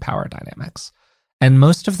power and power dynamics. And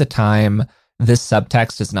most of the time, this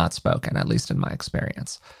subtext is not spoken, at least in my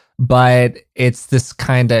experience. But it's this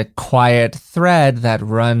kind of quiet thread that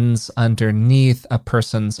runs underneath a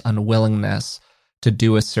person's unwillingness to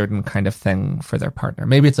do a certain kind of thing for their partner.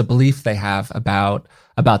 Maybe it's a belief they have about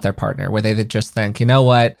their partner, where they just think, you know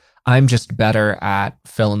what, I'm just better at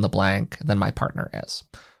fill in the blank than my partner is.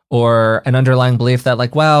 Or an underlying belief that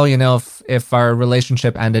like, well, you know, if our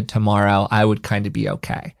relationship ended tomorrow, I would kind of be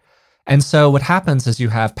okay. And so what happens is you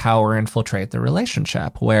have power infiltrate the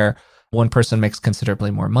relationship, where one person makes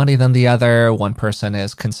considerably more money than the other. One person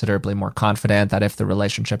is considerably more confident that if the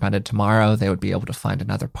relationship ended tomorrow, they would be able to find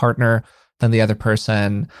another partner than the other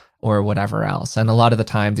person, or whatever else. And a lot of the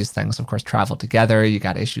time, these things, of course, travel together. You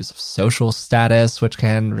got issues of social status, which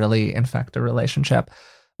can really infect a relationship.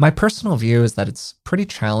 My personal view is that it's pretty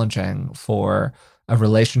challenging for a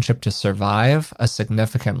relationship to survive a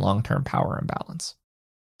significant long-term power imbalance.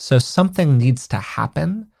 So something needs to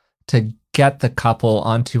happen to get the couple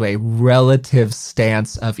onto a relative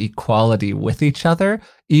stance of equality with each other,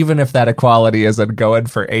 even if that equality isn't going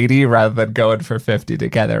for 80 rather than going for 50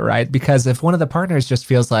 together, right? Because if one of the partners just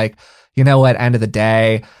feels like, you know what, end of the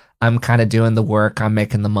day, I'm kind of doing the work, I'm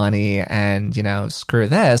making the money, and, you know, screw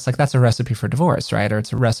this, like that's a recipe for divorce, right? Or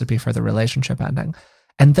it's a recipe for the relationship ending.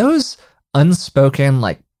 And those unspoken,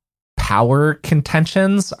 like, power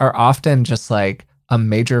contentions are often just like a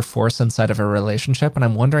major force inside of a relationship. And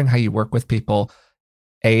I'm wondering how you work with people,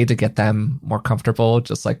 A, to get them more comfortable,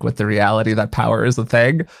 just like with the reality that power is a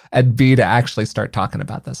thing, and B, to actually start talking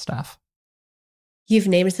about this stuff. You've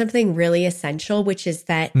named something really essential, which is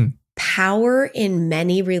that power in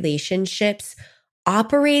many relationships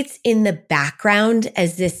operates in the background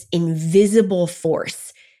as this invisible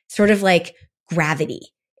force, sort of like gravity.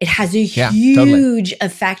 It has a huge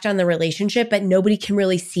effect on the relationship, but nobody can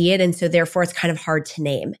really see it. And so therefore it's kind of hard to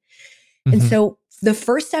name. And so the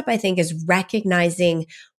first step, I think, is recognizing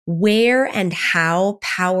where and how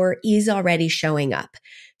power is already showing up.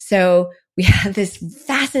 So we had this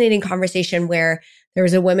fascinating conversation where there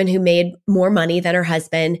was a woman who made more money than her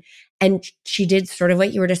husband. And she did sort of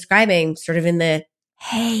what you were describing, sort of in the,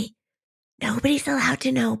 hey, nobody's allowed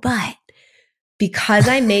to know, but because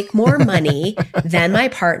I make more money than my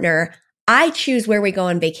partner, I choose where we go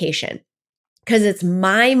on vacation because it's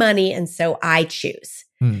my money. And so I choose.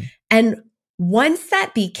 And once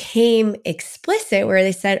that became explicit, where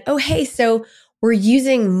they said, oh, hey, so we're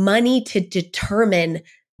using money to determine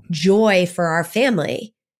joy for our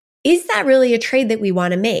family. Is that really a trade that we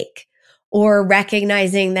want to make? Or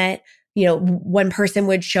recognizing that, one person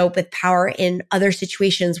would show up with power in other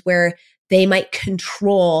situations where they might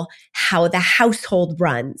control how the household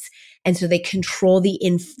runs. And so they control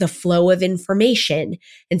the flow of information,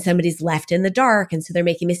 and somebody's left in the dark. And so they're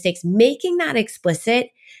making mistakes. Making that explicit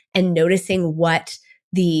and noticing what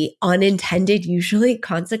the unintended, usually,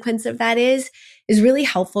 consequence of that is really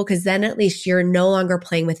helpful, because then at least you're no longer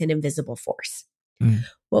playing with an invisible force.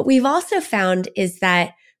 What we've also found is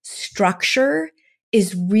that structure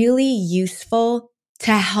is really useful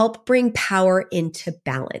to help bring power into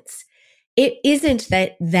balance. It isn't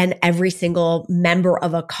that then every single member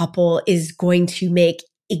of a couple is going to make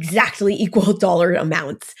exactly equal dollar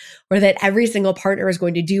amounts, or that every single partner is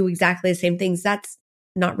going to do exactly the same things. That's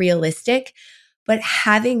not realistic. But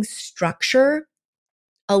having structure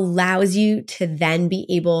allows you to then be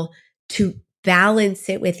able to balance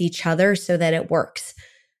it with each other so that it works.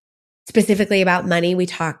 Specifically about money, we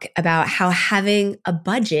talk about how having a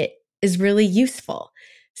budget is really useful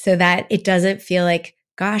so that it doesn't feel like,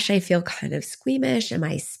 gosh, I feel kind of squeamish. Am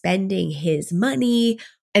I spending his money?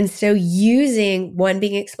 And so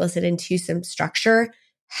being explicit, and two, some structure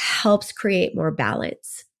helps create more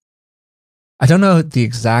balance. I don't know the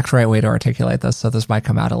exact right way to articulate this, so this might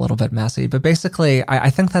come out a little bit messy. But basically,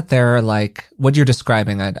 I think that they're like what you're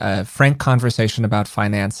describing, a frank conversation about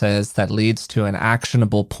finances that leads to an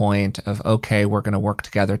actionable point of, okay, we're going to work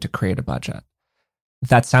together to create a budget.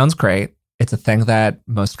 That sounds great. It's a thing that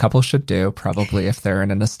most couples should do, probably if they're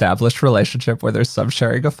in an established relationship where there's some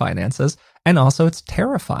sharing of finances. And also, it's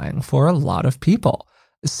terrifying for a lot of people.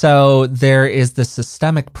 So there is this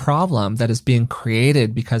systemic problem that is being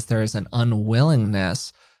created because there is an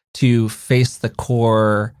unwillingness to face the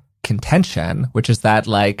core contention, which is that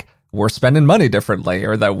like we're spending money differently,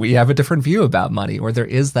 or that we have a different view about money, or there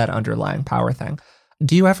is that underlying power thing.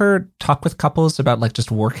 Do you ever talk with couples about like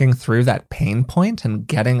just working through that pain point and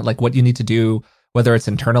getting like what you need to do, whether it's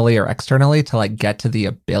internally or externally, to like get to the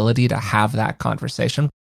ability to have that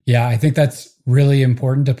conversation? Yeah, I think that's really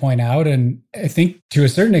important to point out. And I think to a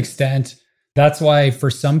certain extent, that's why for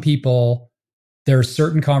some people, there are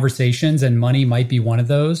certain conversations, and money might be one of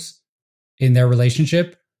those in their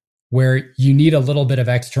relationship, where you need a little bit of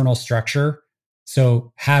external structure.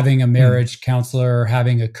 So having a marriage counselor,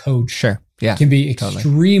 having a coach can be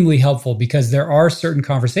extremely helpful, because there are certain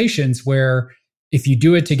conversations where if you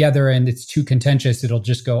do it together and it's too contentious, it'll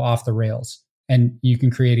just go off the rails and you can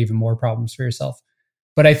create even more problems for yourself.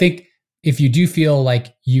 But I think if you do feel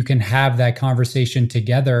like you can have that conversation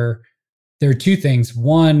together, there are two things.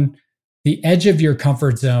 One, the edge of your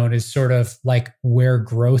comfort zone is sort of like where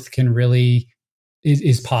growth can really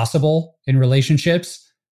is possible in relationships.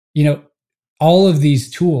 All of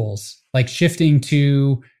these tools, like shifting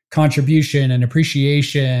to contribution and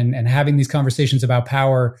appreciation and having these conversations about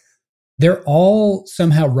power, they're all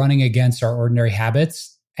somehow running against our ordinary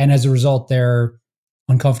habits. And as a result, they're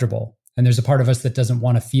uncomfortable. And there's a part of us that doesn't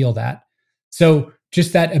want to feel that. So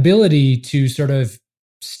just that ability to sort of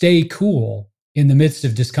stay cool in the midst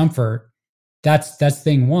of discomfort, that's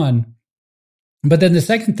thing one. But then the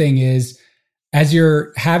second thing is, as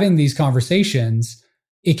you're having these conversations,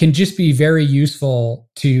 it can just be very useful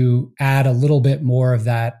to add a little bit more of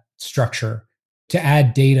that structure, to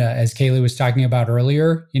add data, as Kaley was talking about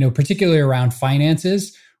earlier, particularly around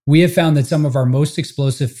finances. We have found that some of our most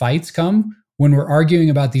explosive fights come when we're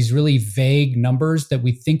arguing about these really vague numbers that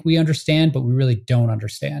we think we understand, but we really don't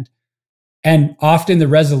understand. And often the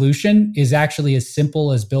resolution is actually as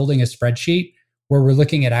simple as building a spreadsheet where we're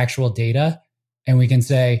looking at actual data and we can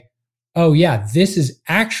say, oh yeah, this is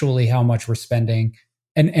actually how much we're spending.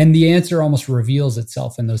 And the answer almost reveals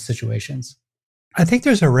itself in those situations. I think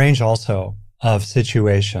there's a range also of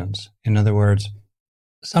situations. In other words,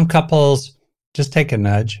 some couples just take a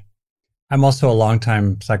nudge. I'm also a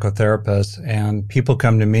longtime psychotherapist, and people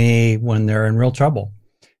come to me when they're in real trouble.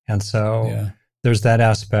 And so there's that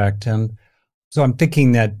aspect. And so I'm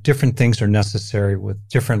thinking that different things are necessary with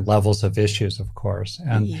different levels of issues, of course.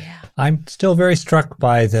 And I'm still very struck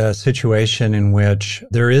by the situation in which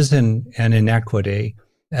there is an inequity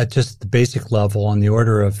at just the basic level on the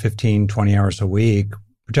order of 15, 20 hours a week,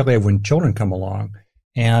 particularly when children come along.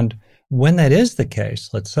 And when that is the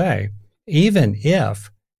case, let's say, even if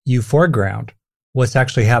you foreground what's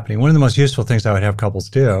actually happening, one of the most useful things I would have couples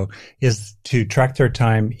do is to track their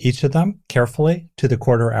time, each of them, carefully to the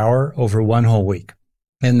quarter hour over one whole week,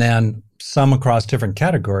 and then sum across different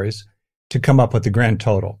categories to come up with the grand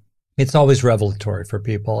total. it's always revelatory for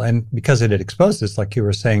people. And because it exposes, like you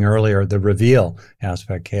were saying earlier, the reveal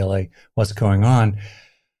aspect, Kaley, what's going on.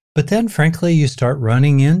 But then, frankly, you start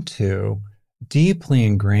running into deeply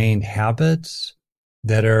ingrained habits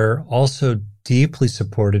that are also deeply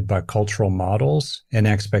supported by cultural models and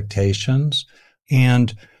expectations,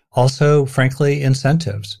 and also, frankly,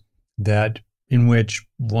 incentives that in which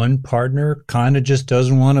one partner kind of just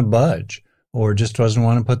doesn't want to budge or just doesn't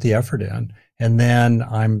want to put the effort in. And then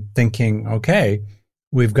I'm thinking, okay,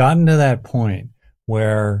 we've gotten to that point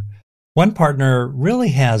where one partner really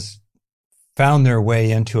has found their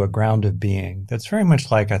way into a ground of being that's very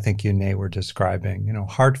much like I think you, Nate, were describing,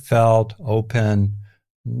 heartfelt, open,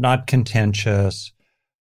 not contentious.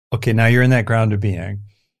 Okay, now you're in that ground of being.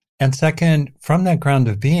 And second, from that ground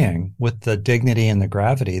of being, with the dignity and the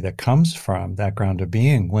gravity that comes from that ground of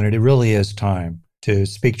being, when it really is time to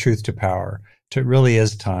speak truth to power, it really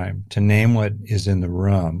is time to name what is in the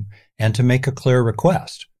room and to make a clear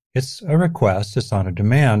request. It's a request, it's not a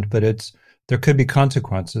demand, but there could be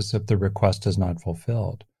consequences if the request is not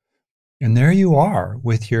fulfilled. And there you are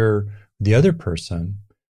with the other person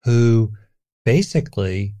who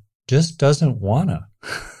basically just doesn't wanna,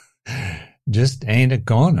 just ain't a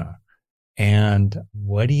gonna. And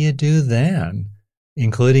what do you do then,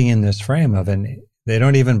 including in this frame they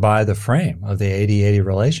don't even buy the frame of the 80-80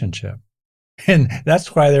 relationship. And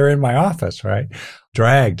that's why they're in my office, right?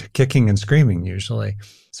 Dragged, kicking and screaming usually.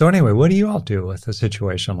 So anyway, what do you all do with a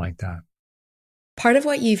situation like that? Part of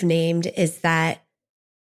what you've named is that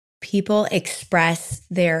people express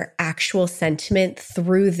their actual sentiment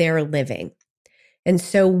through their living. And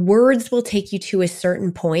so words will take you to a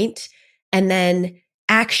certain point, and then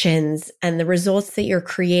actions and the results that you're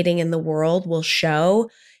creating in the world will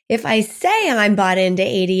show. If I say I'm bought into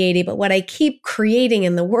 80-80, but what I keep creating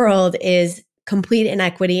in the world is complete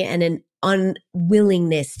inequity and an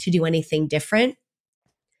unwillingness to do anything different,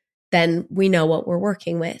 then we know what we're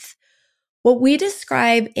working with. What we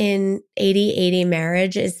describe in 80-80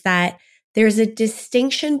 marriage is that there's a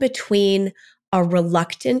distinction between a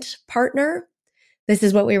reluctant partner. This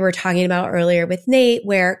is what we were talking about earlier with Nate,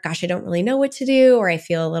 where, gosh, I don't really know what to do, or I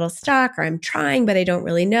feel a little stuck, or I'm trying, but I don't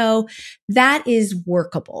really know. That is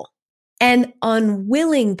workable. An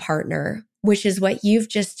unwilling partner, which is what you've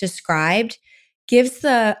just described, gives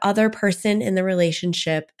the other person in the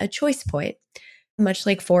relationship a choice point. Much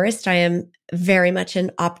like Forrest, I am very much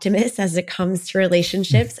an optimist as it comes to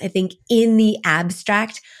relationships. I think in the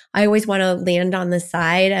abstract, I always want to land on the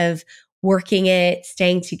side of working it,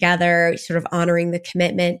 staying together, sort of honoring the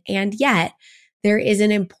commitment. And yet there is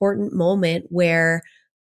an important moment where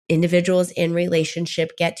individuals in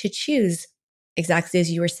relationship get to choose, exactly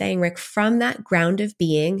as you were saying, Rick, from that ground of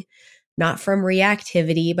being, not from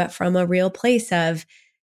reactivity, but from a real place of,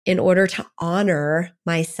 in order to honor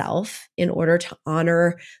myself, in order to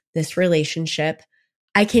honor this relationship,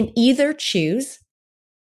 I can either choose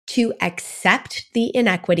to accept the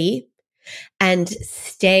inequity and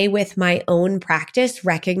stay with my own practice,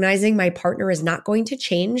 recognizing my partner is not going to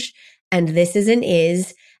change, and this is an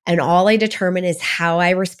is, and all I determine is how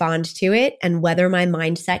I respond to it and whether my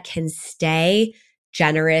mindset can stay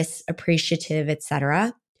generous, appreciative,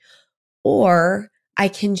 etc. Or I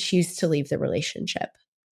can choose to leave the relationship.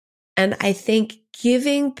 And I think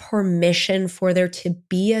giving permission for there to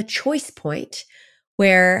be a choice point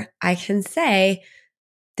where I can say,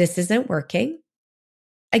 this isn't working.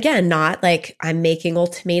 Again, not like I'm making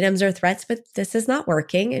ultimatums or threats, but this is not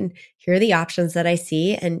working. And here are the options that I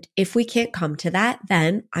see. And if we can't come to that,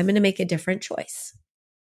 then I'm going to make a different choice.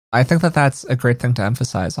 I think that that's a great thing to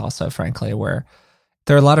emphasize also, frankly, where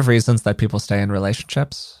there are a lot of reasons that people stay in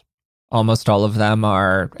relationships. Almost all of them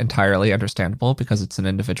are entirely understandable because it's an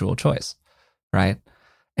individual choice, right?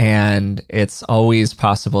 And it's always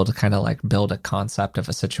possible to kind of like build a concept of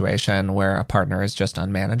a situation where a partner is just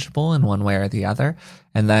unmanageable in one way or the other.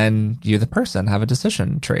 And then you, the person, have a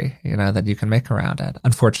decision tree, that you can make around it.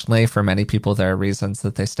 Unfortunately, for many people, there are reasons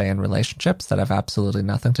that they stay in relationships that have absolutely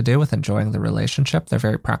nothing to do with enjoying the relationship. They're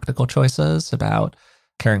very practical choices about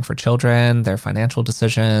caring for children, their financial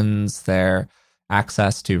decisions, their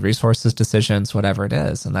access to resources decisions, whatever it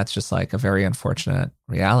is. And that's just like a very unfortunate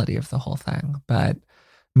reality of the whole thing. But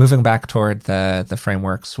moving back toward the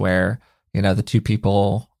frameworks where, the two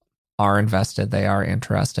people are invested, they are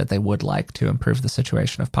interested, they would like to improve the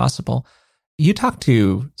situation if possible. You talked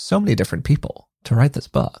to so many different people to write this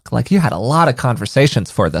book. Like, you had a lot of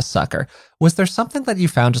conversations for this sucker. Was there something that you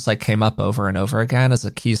found just like came up over and over again as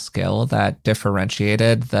a key skill that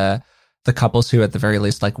differentiated the couples who at the very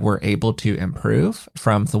least like were able to improve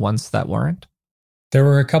from the ones that weren't? There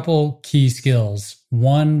were a couple key skills.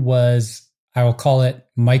 One was I will call it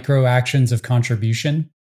micro actions of contribution.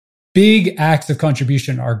 Big acts of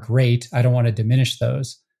contribution are great. I don't want to diminish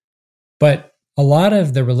those. But a lot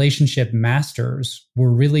of the relationship masters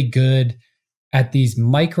were really good at these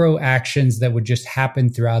micro actions that would just happen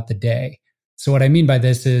throughout the day. So what I mean by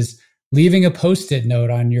this is leaving a Post-it note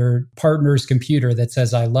on your partner's computer that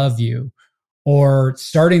says, I love you, or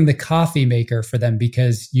starting the coffee maker for them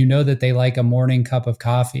because you know that they like a morning cup of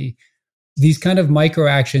coffee. These kind of micro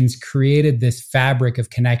actions created this fabric of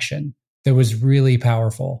connection that was really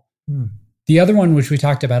powerful. The other one, which we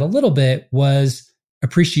talked about a little bit, was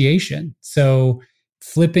appreciation. So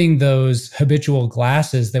flipping those habitual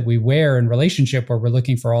glasses that we wear in relationship where we're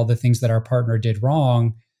looking for all the things that our partner did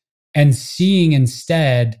wrong and seeing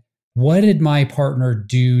instead, what did my partner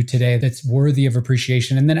do today that's worthy of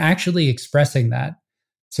appreciation? And then actually expressing that.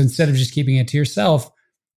 So instead of just keeping it to yourself,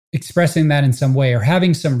 expressing that in some way or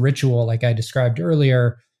having some ritual like I described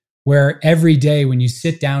earlier, where every day when you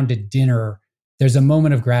sit down to dinner, there's a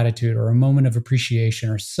moment of gratitude or a moment of appreciation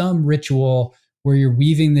or some ritual where you're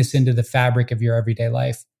weaving this into the fabric of your everyday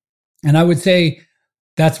life. And I would say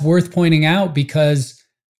that's worth pointing out because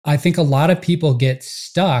I think a lot of people get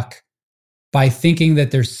stuck by thinking that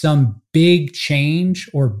there's some big change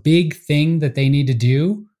or big thing that they need to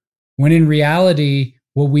do, when in reality,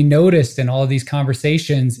 what we noticed in all of these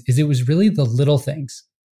conversations is it was really the little things.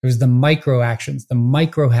 It was the micro actions, the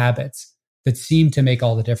micro habits that seem to make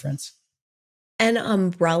all the difference. An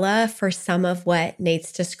umbrella for some of what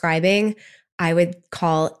Nate's describing, I would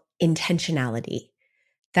call intentionality.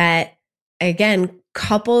 That, again,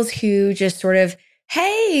 couples who just sort of,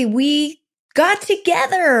 hey, we got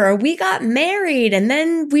together or we got married and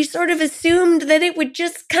then we sort of assumed that it would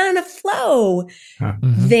just kind of flow.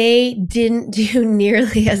 They didn't do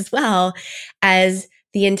nearly as well as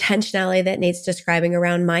the intentionality that Nate's describing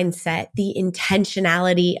around mindset, the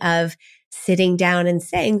intentionality of sitting down and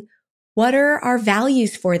saying, what are our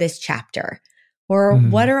values for this chapter? Or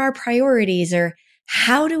what are our priorities? Or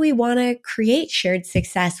how do we want to create shared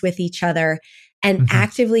success with each other? And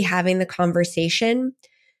actively having the conversation.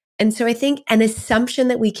 And so I think an assumption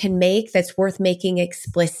that we can make that's worth making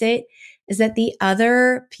explicit is that the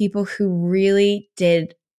other people who really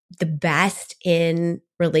did the best in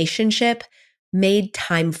relationship made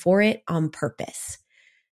time for it on purpose.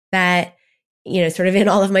 That, you know, sort of in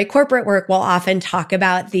all of my corporate work, we'll often talk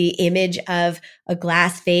about the image of a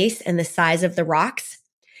glass vase and the size of the rocks.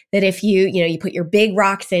 That if you put your big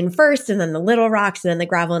rocks in first and then the little rocks and then the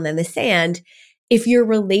gravel and then the sand, if your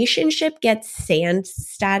relationship gets sand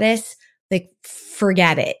status, like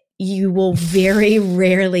forget it. You will very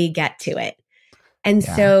rarely get to it. And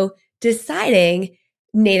so deciding,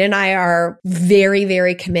 Nate and I are very,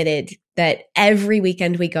 very committed that every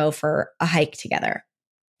weekend we go for a hike together.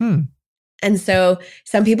 And so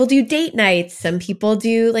some people do date nights. Some people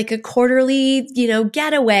do like a quarterly,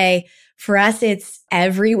 getaway. For us, it's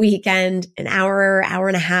every weekend, an hour, hour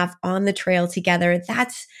and a half on the trail together.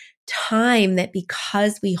 That's time that,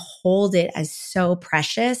 because we hold it as so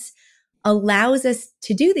precious, allows us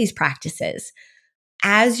to do these practices.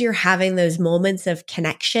 As you're having those moments of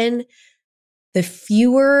connection, the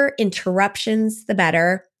fewer interruptions, the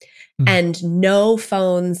better, and no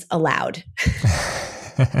phones allowed.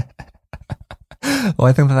 Well,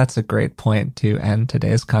 I think that's a great point to end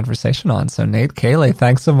today's conversation on. So Nate, Kaley,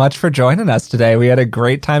 thanks so much for joining us today. We had a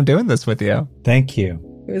great time doing this with you. Thank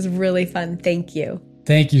you. It was really fun. Thank you.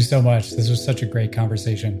 Thank you so much. This was such a great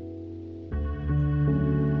conversation.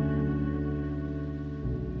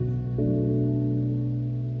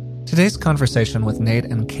 Today's conversation with Nate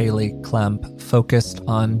and Kaley Klemp focused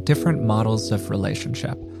on different models of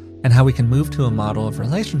relationship and how we can move to a model of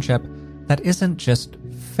relationship that isn't just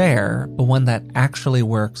fair, but one that actually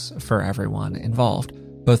works for everyone involved,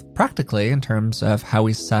 both practically in terms of how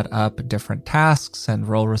we set up different tasks and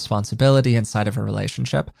role responsibility inside of a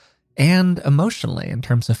relationship, and emotionally in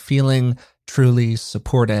terms of feeling truly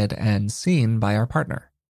supported and seen by our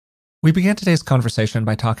partner. We began today's conversation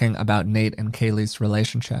by talking about Nate and Kaley's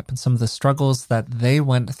relationship and some of the struggles that they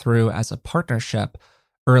went through as a partnership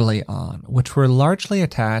early on, which were largely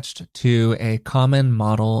attached to a common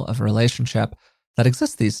model of relationship that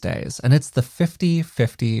exists these days, and it's the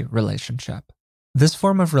 50-50 relationship. This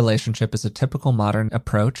form of relationship is a typical modern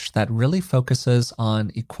approach that really focuses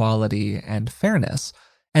on equality and fairness,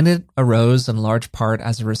 and it arose in large part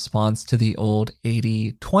as a response to the old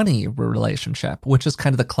 80-20 relationship, which is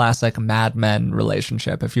kind of the classic Mad Men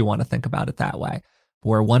relationship, if you want to think about it that way,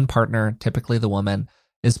 where one partner, typically the woman,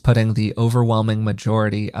 is putting the overwhelming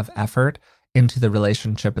majority of effort into the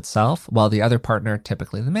relationship itself, while the other partner,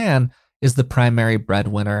 typically the man, is the primary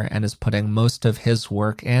breadwinner and is putting most of his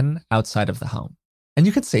work in outside of the home. And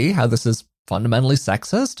you can see how this is fundamentally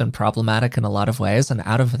sexist and problematic in a lot of ways. And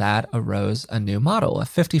out of that arose a new model, a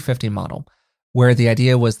 50-50 model, where the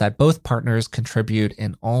idea was that both partners contribute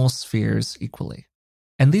in all spheres equally.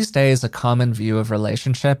 And these days, a common view of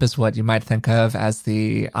relationship is what you might think of as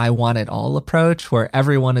the I want it all approach, where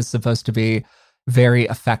everyone is supposed to be very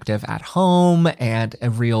effective at home and a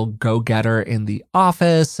real go-getter in the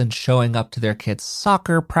office and showing up to their kids'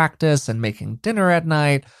 soccer practice and making dinner at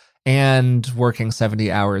night and working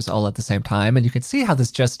 70 hours all at the same time. And you can see how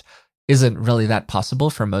this just isn't really that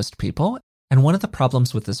possible for most people. And one of the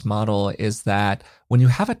problems with this model is that when you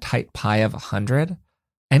have a tight pie of 100,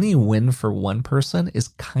 any win for one person is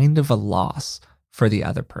kind of a loss for the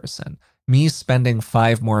other person. Me spending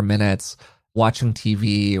 5 more minutes watching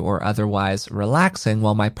TV or otherwise relaxing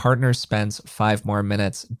while my partner spends 5 more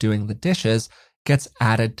minutes doing the dishes gets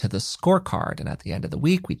added to the scorecard. And at the end of the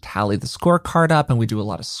week, we tally the scorecard up and we do a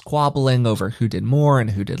lot of squabbling over who did more and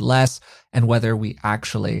who did less and whether we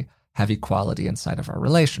actually have equality inside of our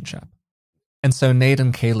relationship. And so Nate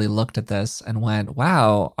and Kaley looked at this and went,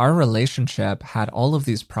 wow, our relationship had all of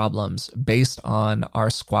these problems based on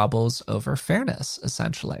our squabbles over fairness,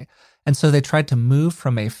 essentially. And so they tried to move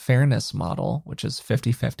from a fairness model, which is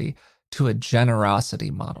 50-50, to a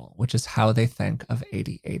generosity model, which is how they think of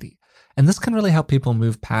 80-80. And this can really help people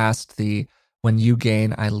move past the when you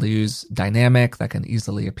gain, I lose dynamic that can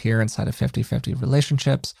easily appear inside of 50-50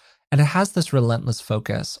 relationships. And it has this relentless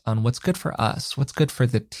focus on what's good for us, what's good for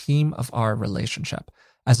the team of our relationship,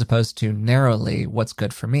 as opposed to narrowly what's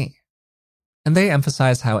good for me. And they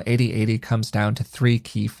emphasize how 80-80 comes down to 3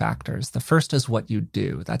 key factors. The first is what you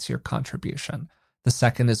do, that's your contribution. The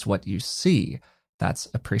second is what you see, that's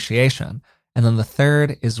appreciation. And then the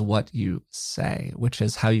third is what you say, which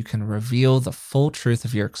is how you can reveal the full truth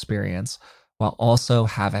of your experience while also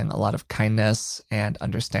having a lot of kindness and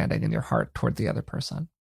understanding in your heart toward the other person.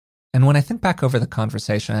 And when I think back over the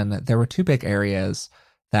conversation, there were 2 big areas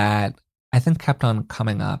that I think kept on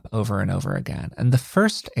coming up over and over again. And the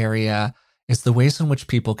first area is the ways in which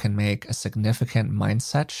people can make a significant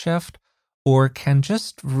mindset shift or can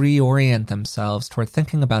just reorient themselves toward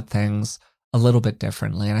thinking about things a little bit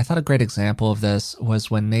differently. And I thought a great example of this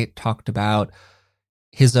was when Nate talked about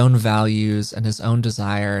his own values and his own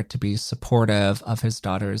desire to be supportive of his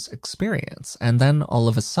daughter's experience. And then all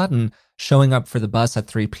of a sudden, showing up for the bus at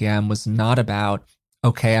 3 p.m. was not about,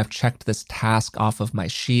 okay, I've checked this task off of my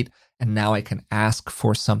sheet and now I can ask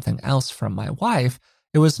for something else from my wife.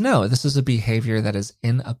 It was, no, this is a behavior that is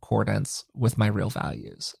in accordance with my real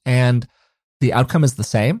values. And the outcome is the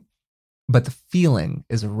same, but the feeling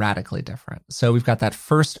is radically different. So we've got that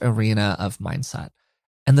first arena of mindset.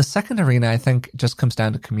 And the second arena, I think, just comes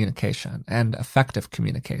down to communication and effective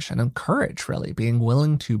communication and courage, really, being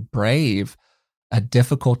willing to brave a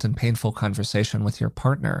difficult and painful conversation with your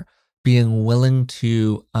partner, being willing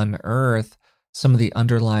to unearth some of the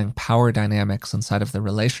underlying power dynamics inside of the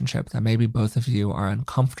relationship that maybe both of you are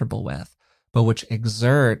uncomfortable with, but which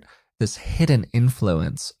exert this hidden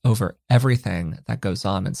influence over everything that goes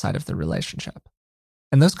on inside of the relationship.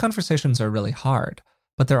 And those conversations are really hard,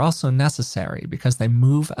 but they're also necessary because they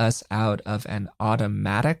move us out of an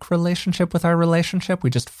automatic relationship with our relationship. We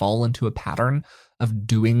just fall into a pattern of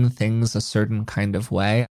doing things a certain kind of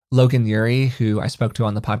way. Logan Ury, who I spoke to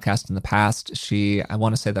on the podcast in the past, I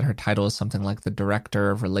want to say that her title is something like the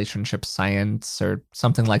Director of Relationship Science or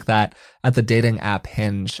something like that at the dating app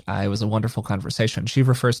Hinge. It was a wonderful conversation. She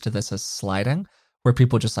refers to this as sliding, where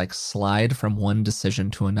people just like slide from one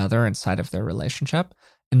decision to another inside of their relationship,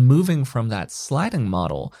 and moving from that sliding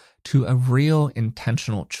model to a real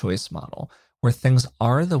intentional choice model where things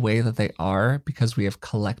are the way that they are because we have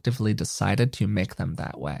collectively decided to make them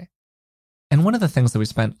that way. And one of the things that we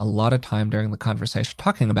spent a lot of time during the conversation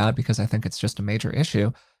talking about, because I think it's just a major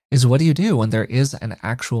issue, is what do you do when there is an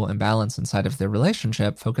actual imbalance inside of the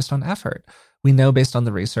relationship focused on effort? We know based on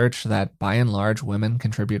the research that by and large, women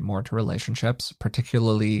contribute more to relationships,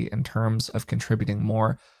 particularly in terms of contributing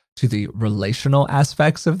more to the relational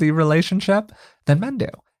aspects of the relationship than men do.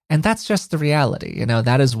 And that's just the reality.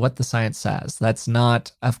 That is what the science says. That's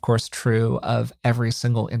not, of course, true of every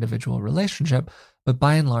single individual relationship, but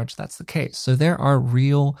by and large, that's the case. So there are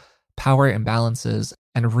real power imbalances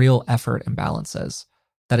and real effort imbalances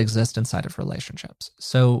that exist inside of relationships.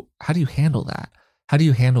 So how do you handle that? How do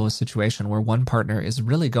you handle a situation where one partner is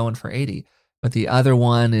really going for 80, but the other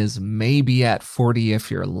one is maybe at 40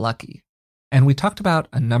 if you're lucky? And we talked about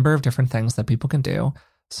a number of different things that people can do.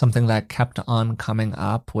 Something that kept on coming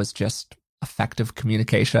up was just effective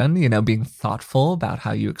communication, being thoughtful about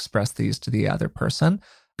how you express these to the other person,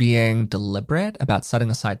 being deliberate about setting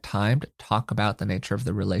aside time to talk about the nature of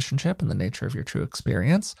the relationship and the nature of your true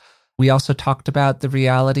experience. We also talked about the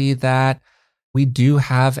reality that we do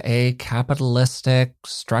have a capitalistic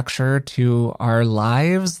structure to our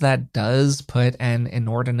lives that does put an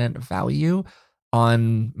inordinate value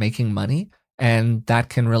on making money. And that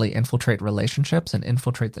can really infiltrate relationships and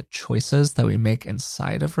infiltrate the choices that we make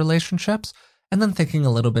inside of relationships. And then thinking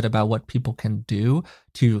a little bit about what people can do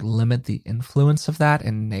to limit the influence of that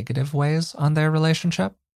in negative ways on their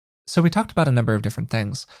relationship. So we talked about a number of different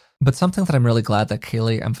things, but something that I'm really glad that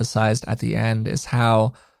Kaley emphasized at the end is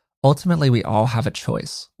how ultimately we all have a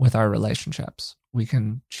choice with our relationships. We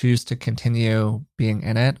can choose to continue being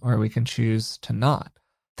in it, or we can choose to not.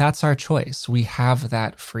 That's our choice. We have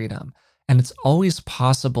that freedom. And it's always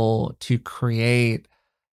possible to create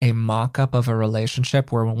a mock-up of a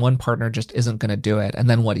relationship where one partner just isn't going to do it. And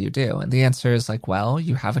then what do? And the answer is like, well,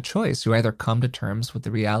 you have a choice. You either come to terms with the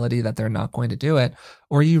reality that they're not going to do it,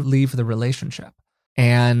 or you leave the relationship.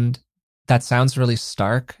 And that sounds really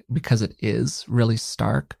stark because it is really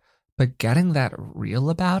stark. But getting that real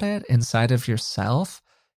about it inside of yourself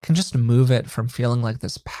can just move it from feeling like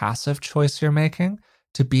this passive choice you're making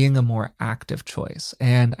to being a more active choice.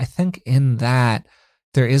 And I think in that,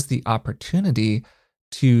 there is the opportunity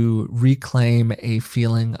to reclaim a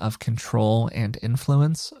feeling of control and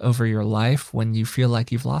influence over your life when you feel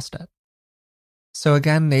like you've lost it. So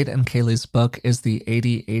again, Nate and Kaley's book is The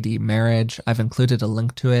 80/80 Marriage. I've included a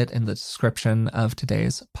link to it in the description of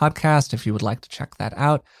today's podcast if you would like to check that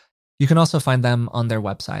out. You can also find them on their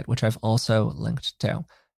website, which I've also linked to.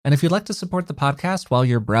 And if you'd like to support the podcast while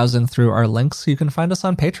you're browsing through our links, you can find us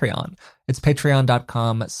on Patreon. It's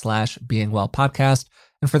patreon.com/beingwellpodcast.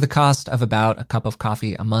 And for the cost of about a cup of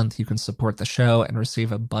coffee a month, you can support the show and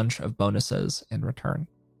receive a bunch of bonuses in return.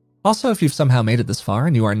 Also, if you've somehow made it this far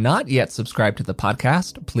and you are not yet subscribed to the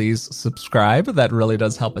podcast, please subscribe. That really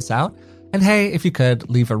does help us out. And hey, if you could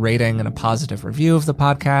leave a rating and a positive review of the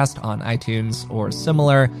podcast on iTunes or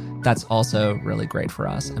similar, that's also really great for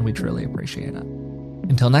us, and we truly appreciate it.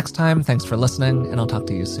 Until next time, thanks for listening, and I'll talk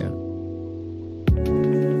to you soon.